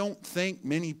 I don't think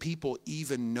many people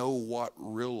even know what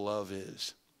real love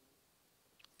is.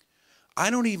 I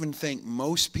don't even think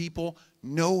most people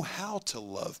know how to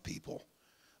love people.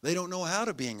 They don't know how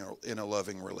to be in a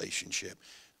loving relationship.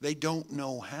 They don't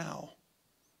know how,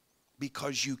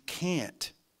 because you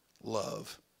can't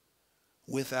love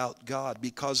without God,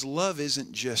 because love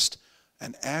isn't just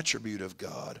an attribute of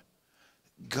God.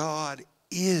 God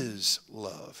is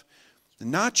love.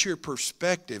 Not your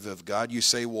perspective of God. You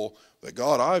say, well, the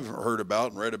God I've heard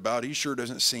about and read about, he sure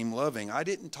doesn't seem loving. I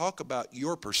didn't talk about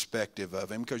your perspective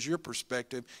of him, because your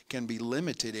perspective can be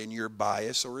limited in your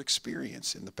bias or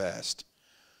experience in the past.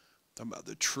 About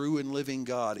the true and living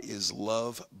God is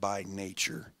love by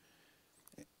nature.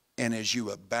 And as you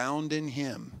abound in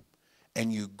him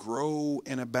and you grow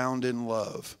and abound in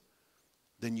love,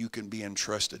 then you can be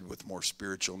entrusted with more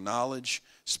spiritual knowledge,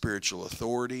 spiritual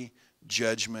authority,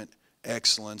 judgment,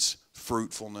 excellence,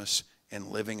 fruitfulness, and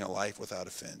living a life without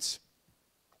offense.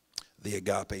 The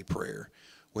agape prayer.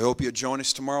 We hope you'll join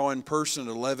us tomorrow in person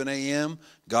at 11 a.m.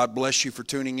 God bless you for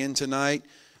tuning in tonight.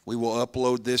 We will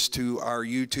upload this to our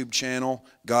YouTube channel.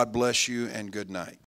 God bless you and good night.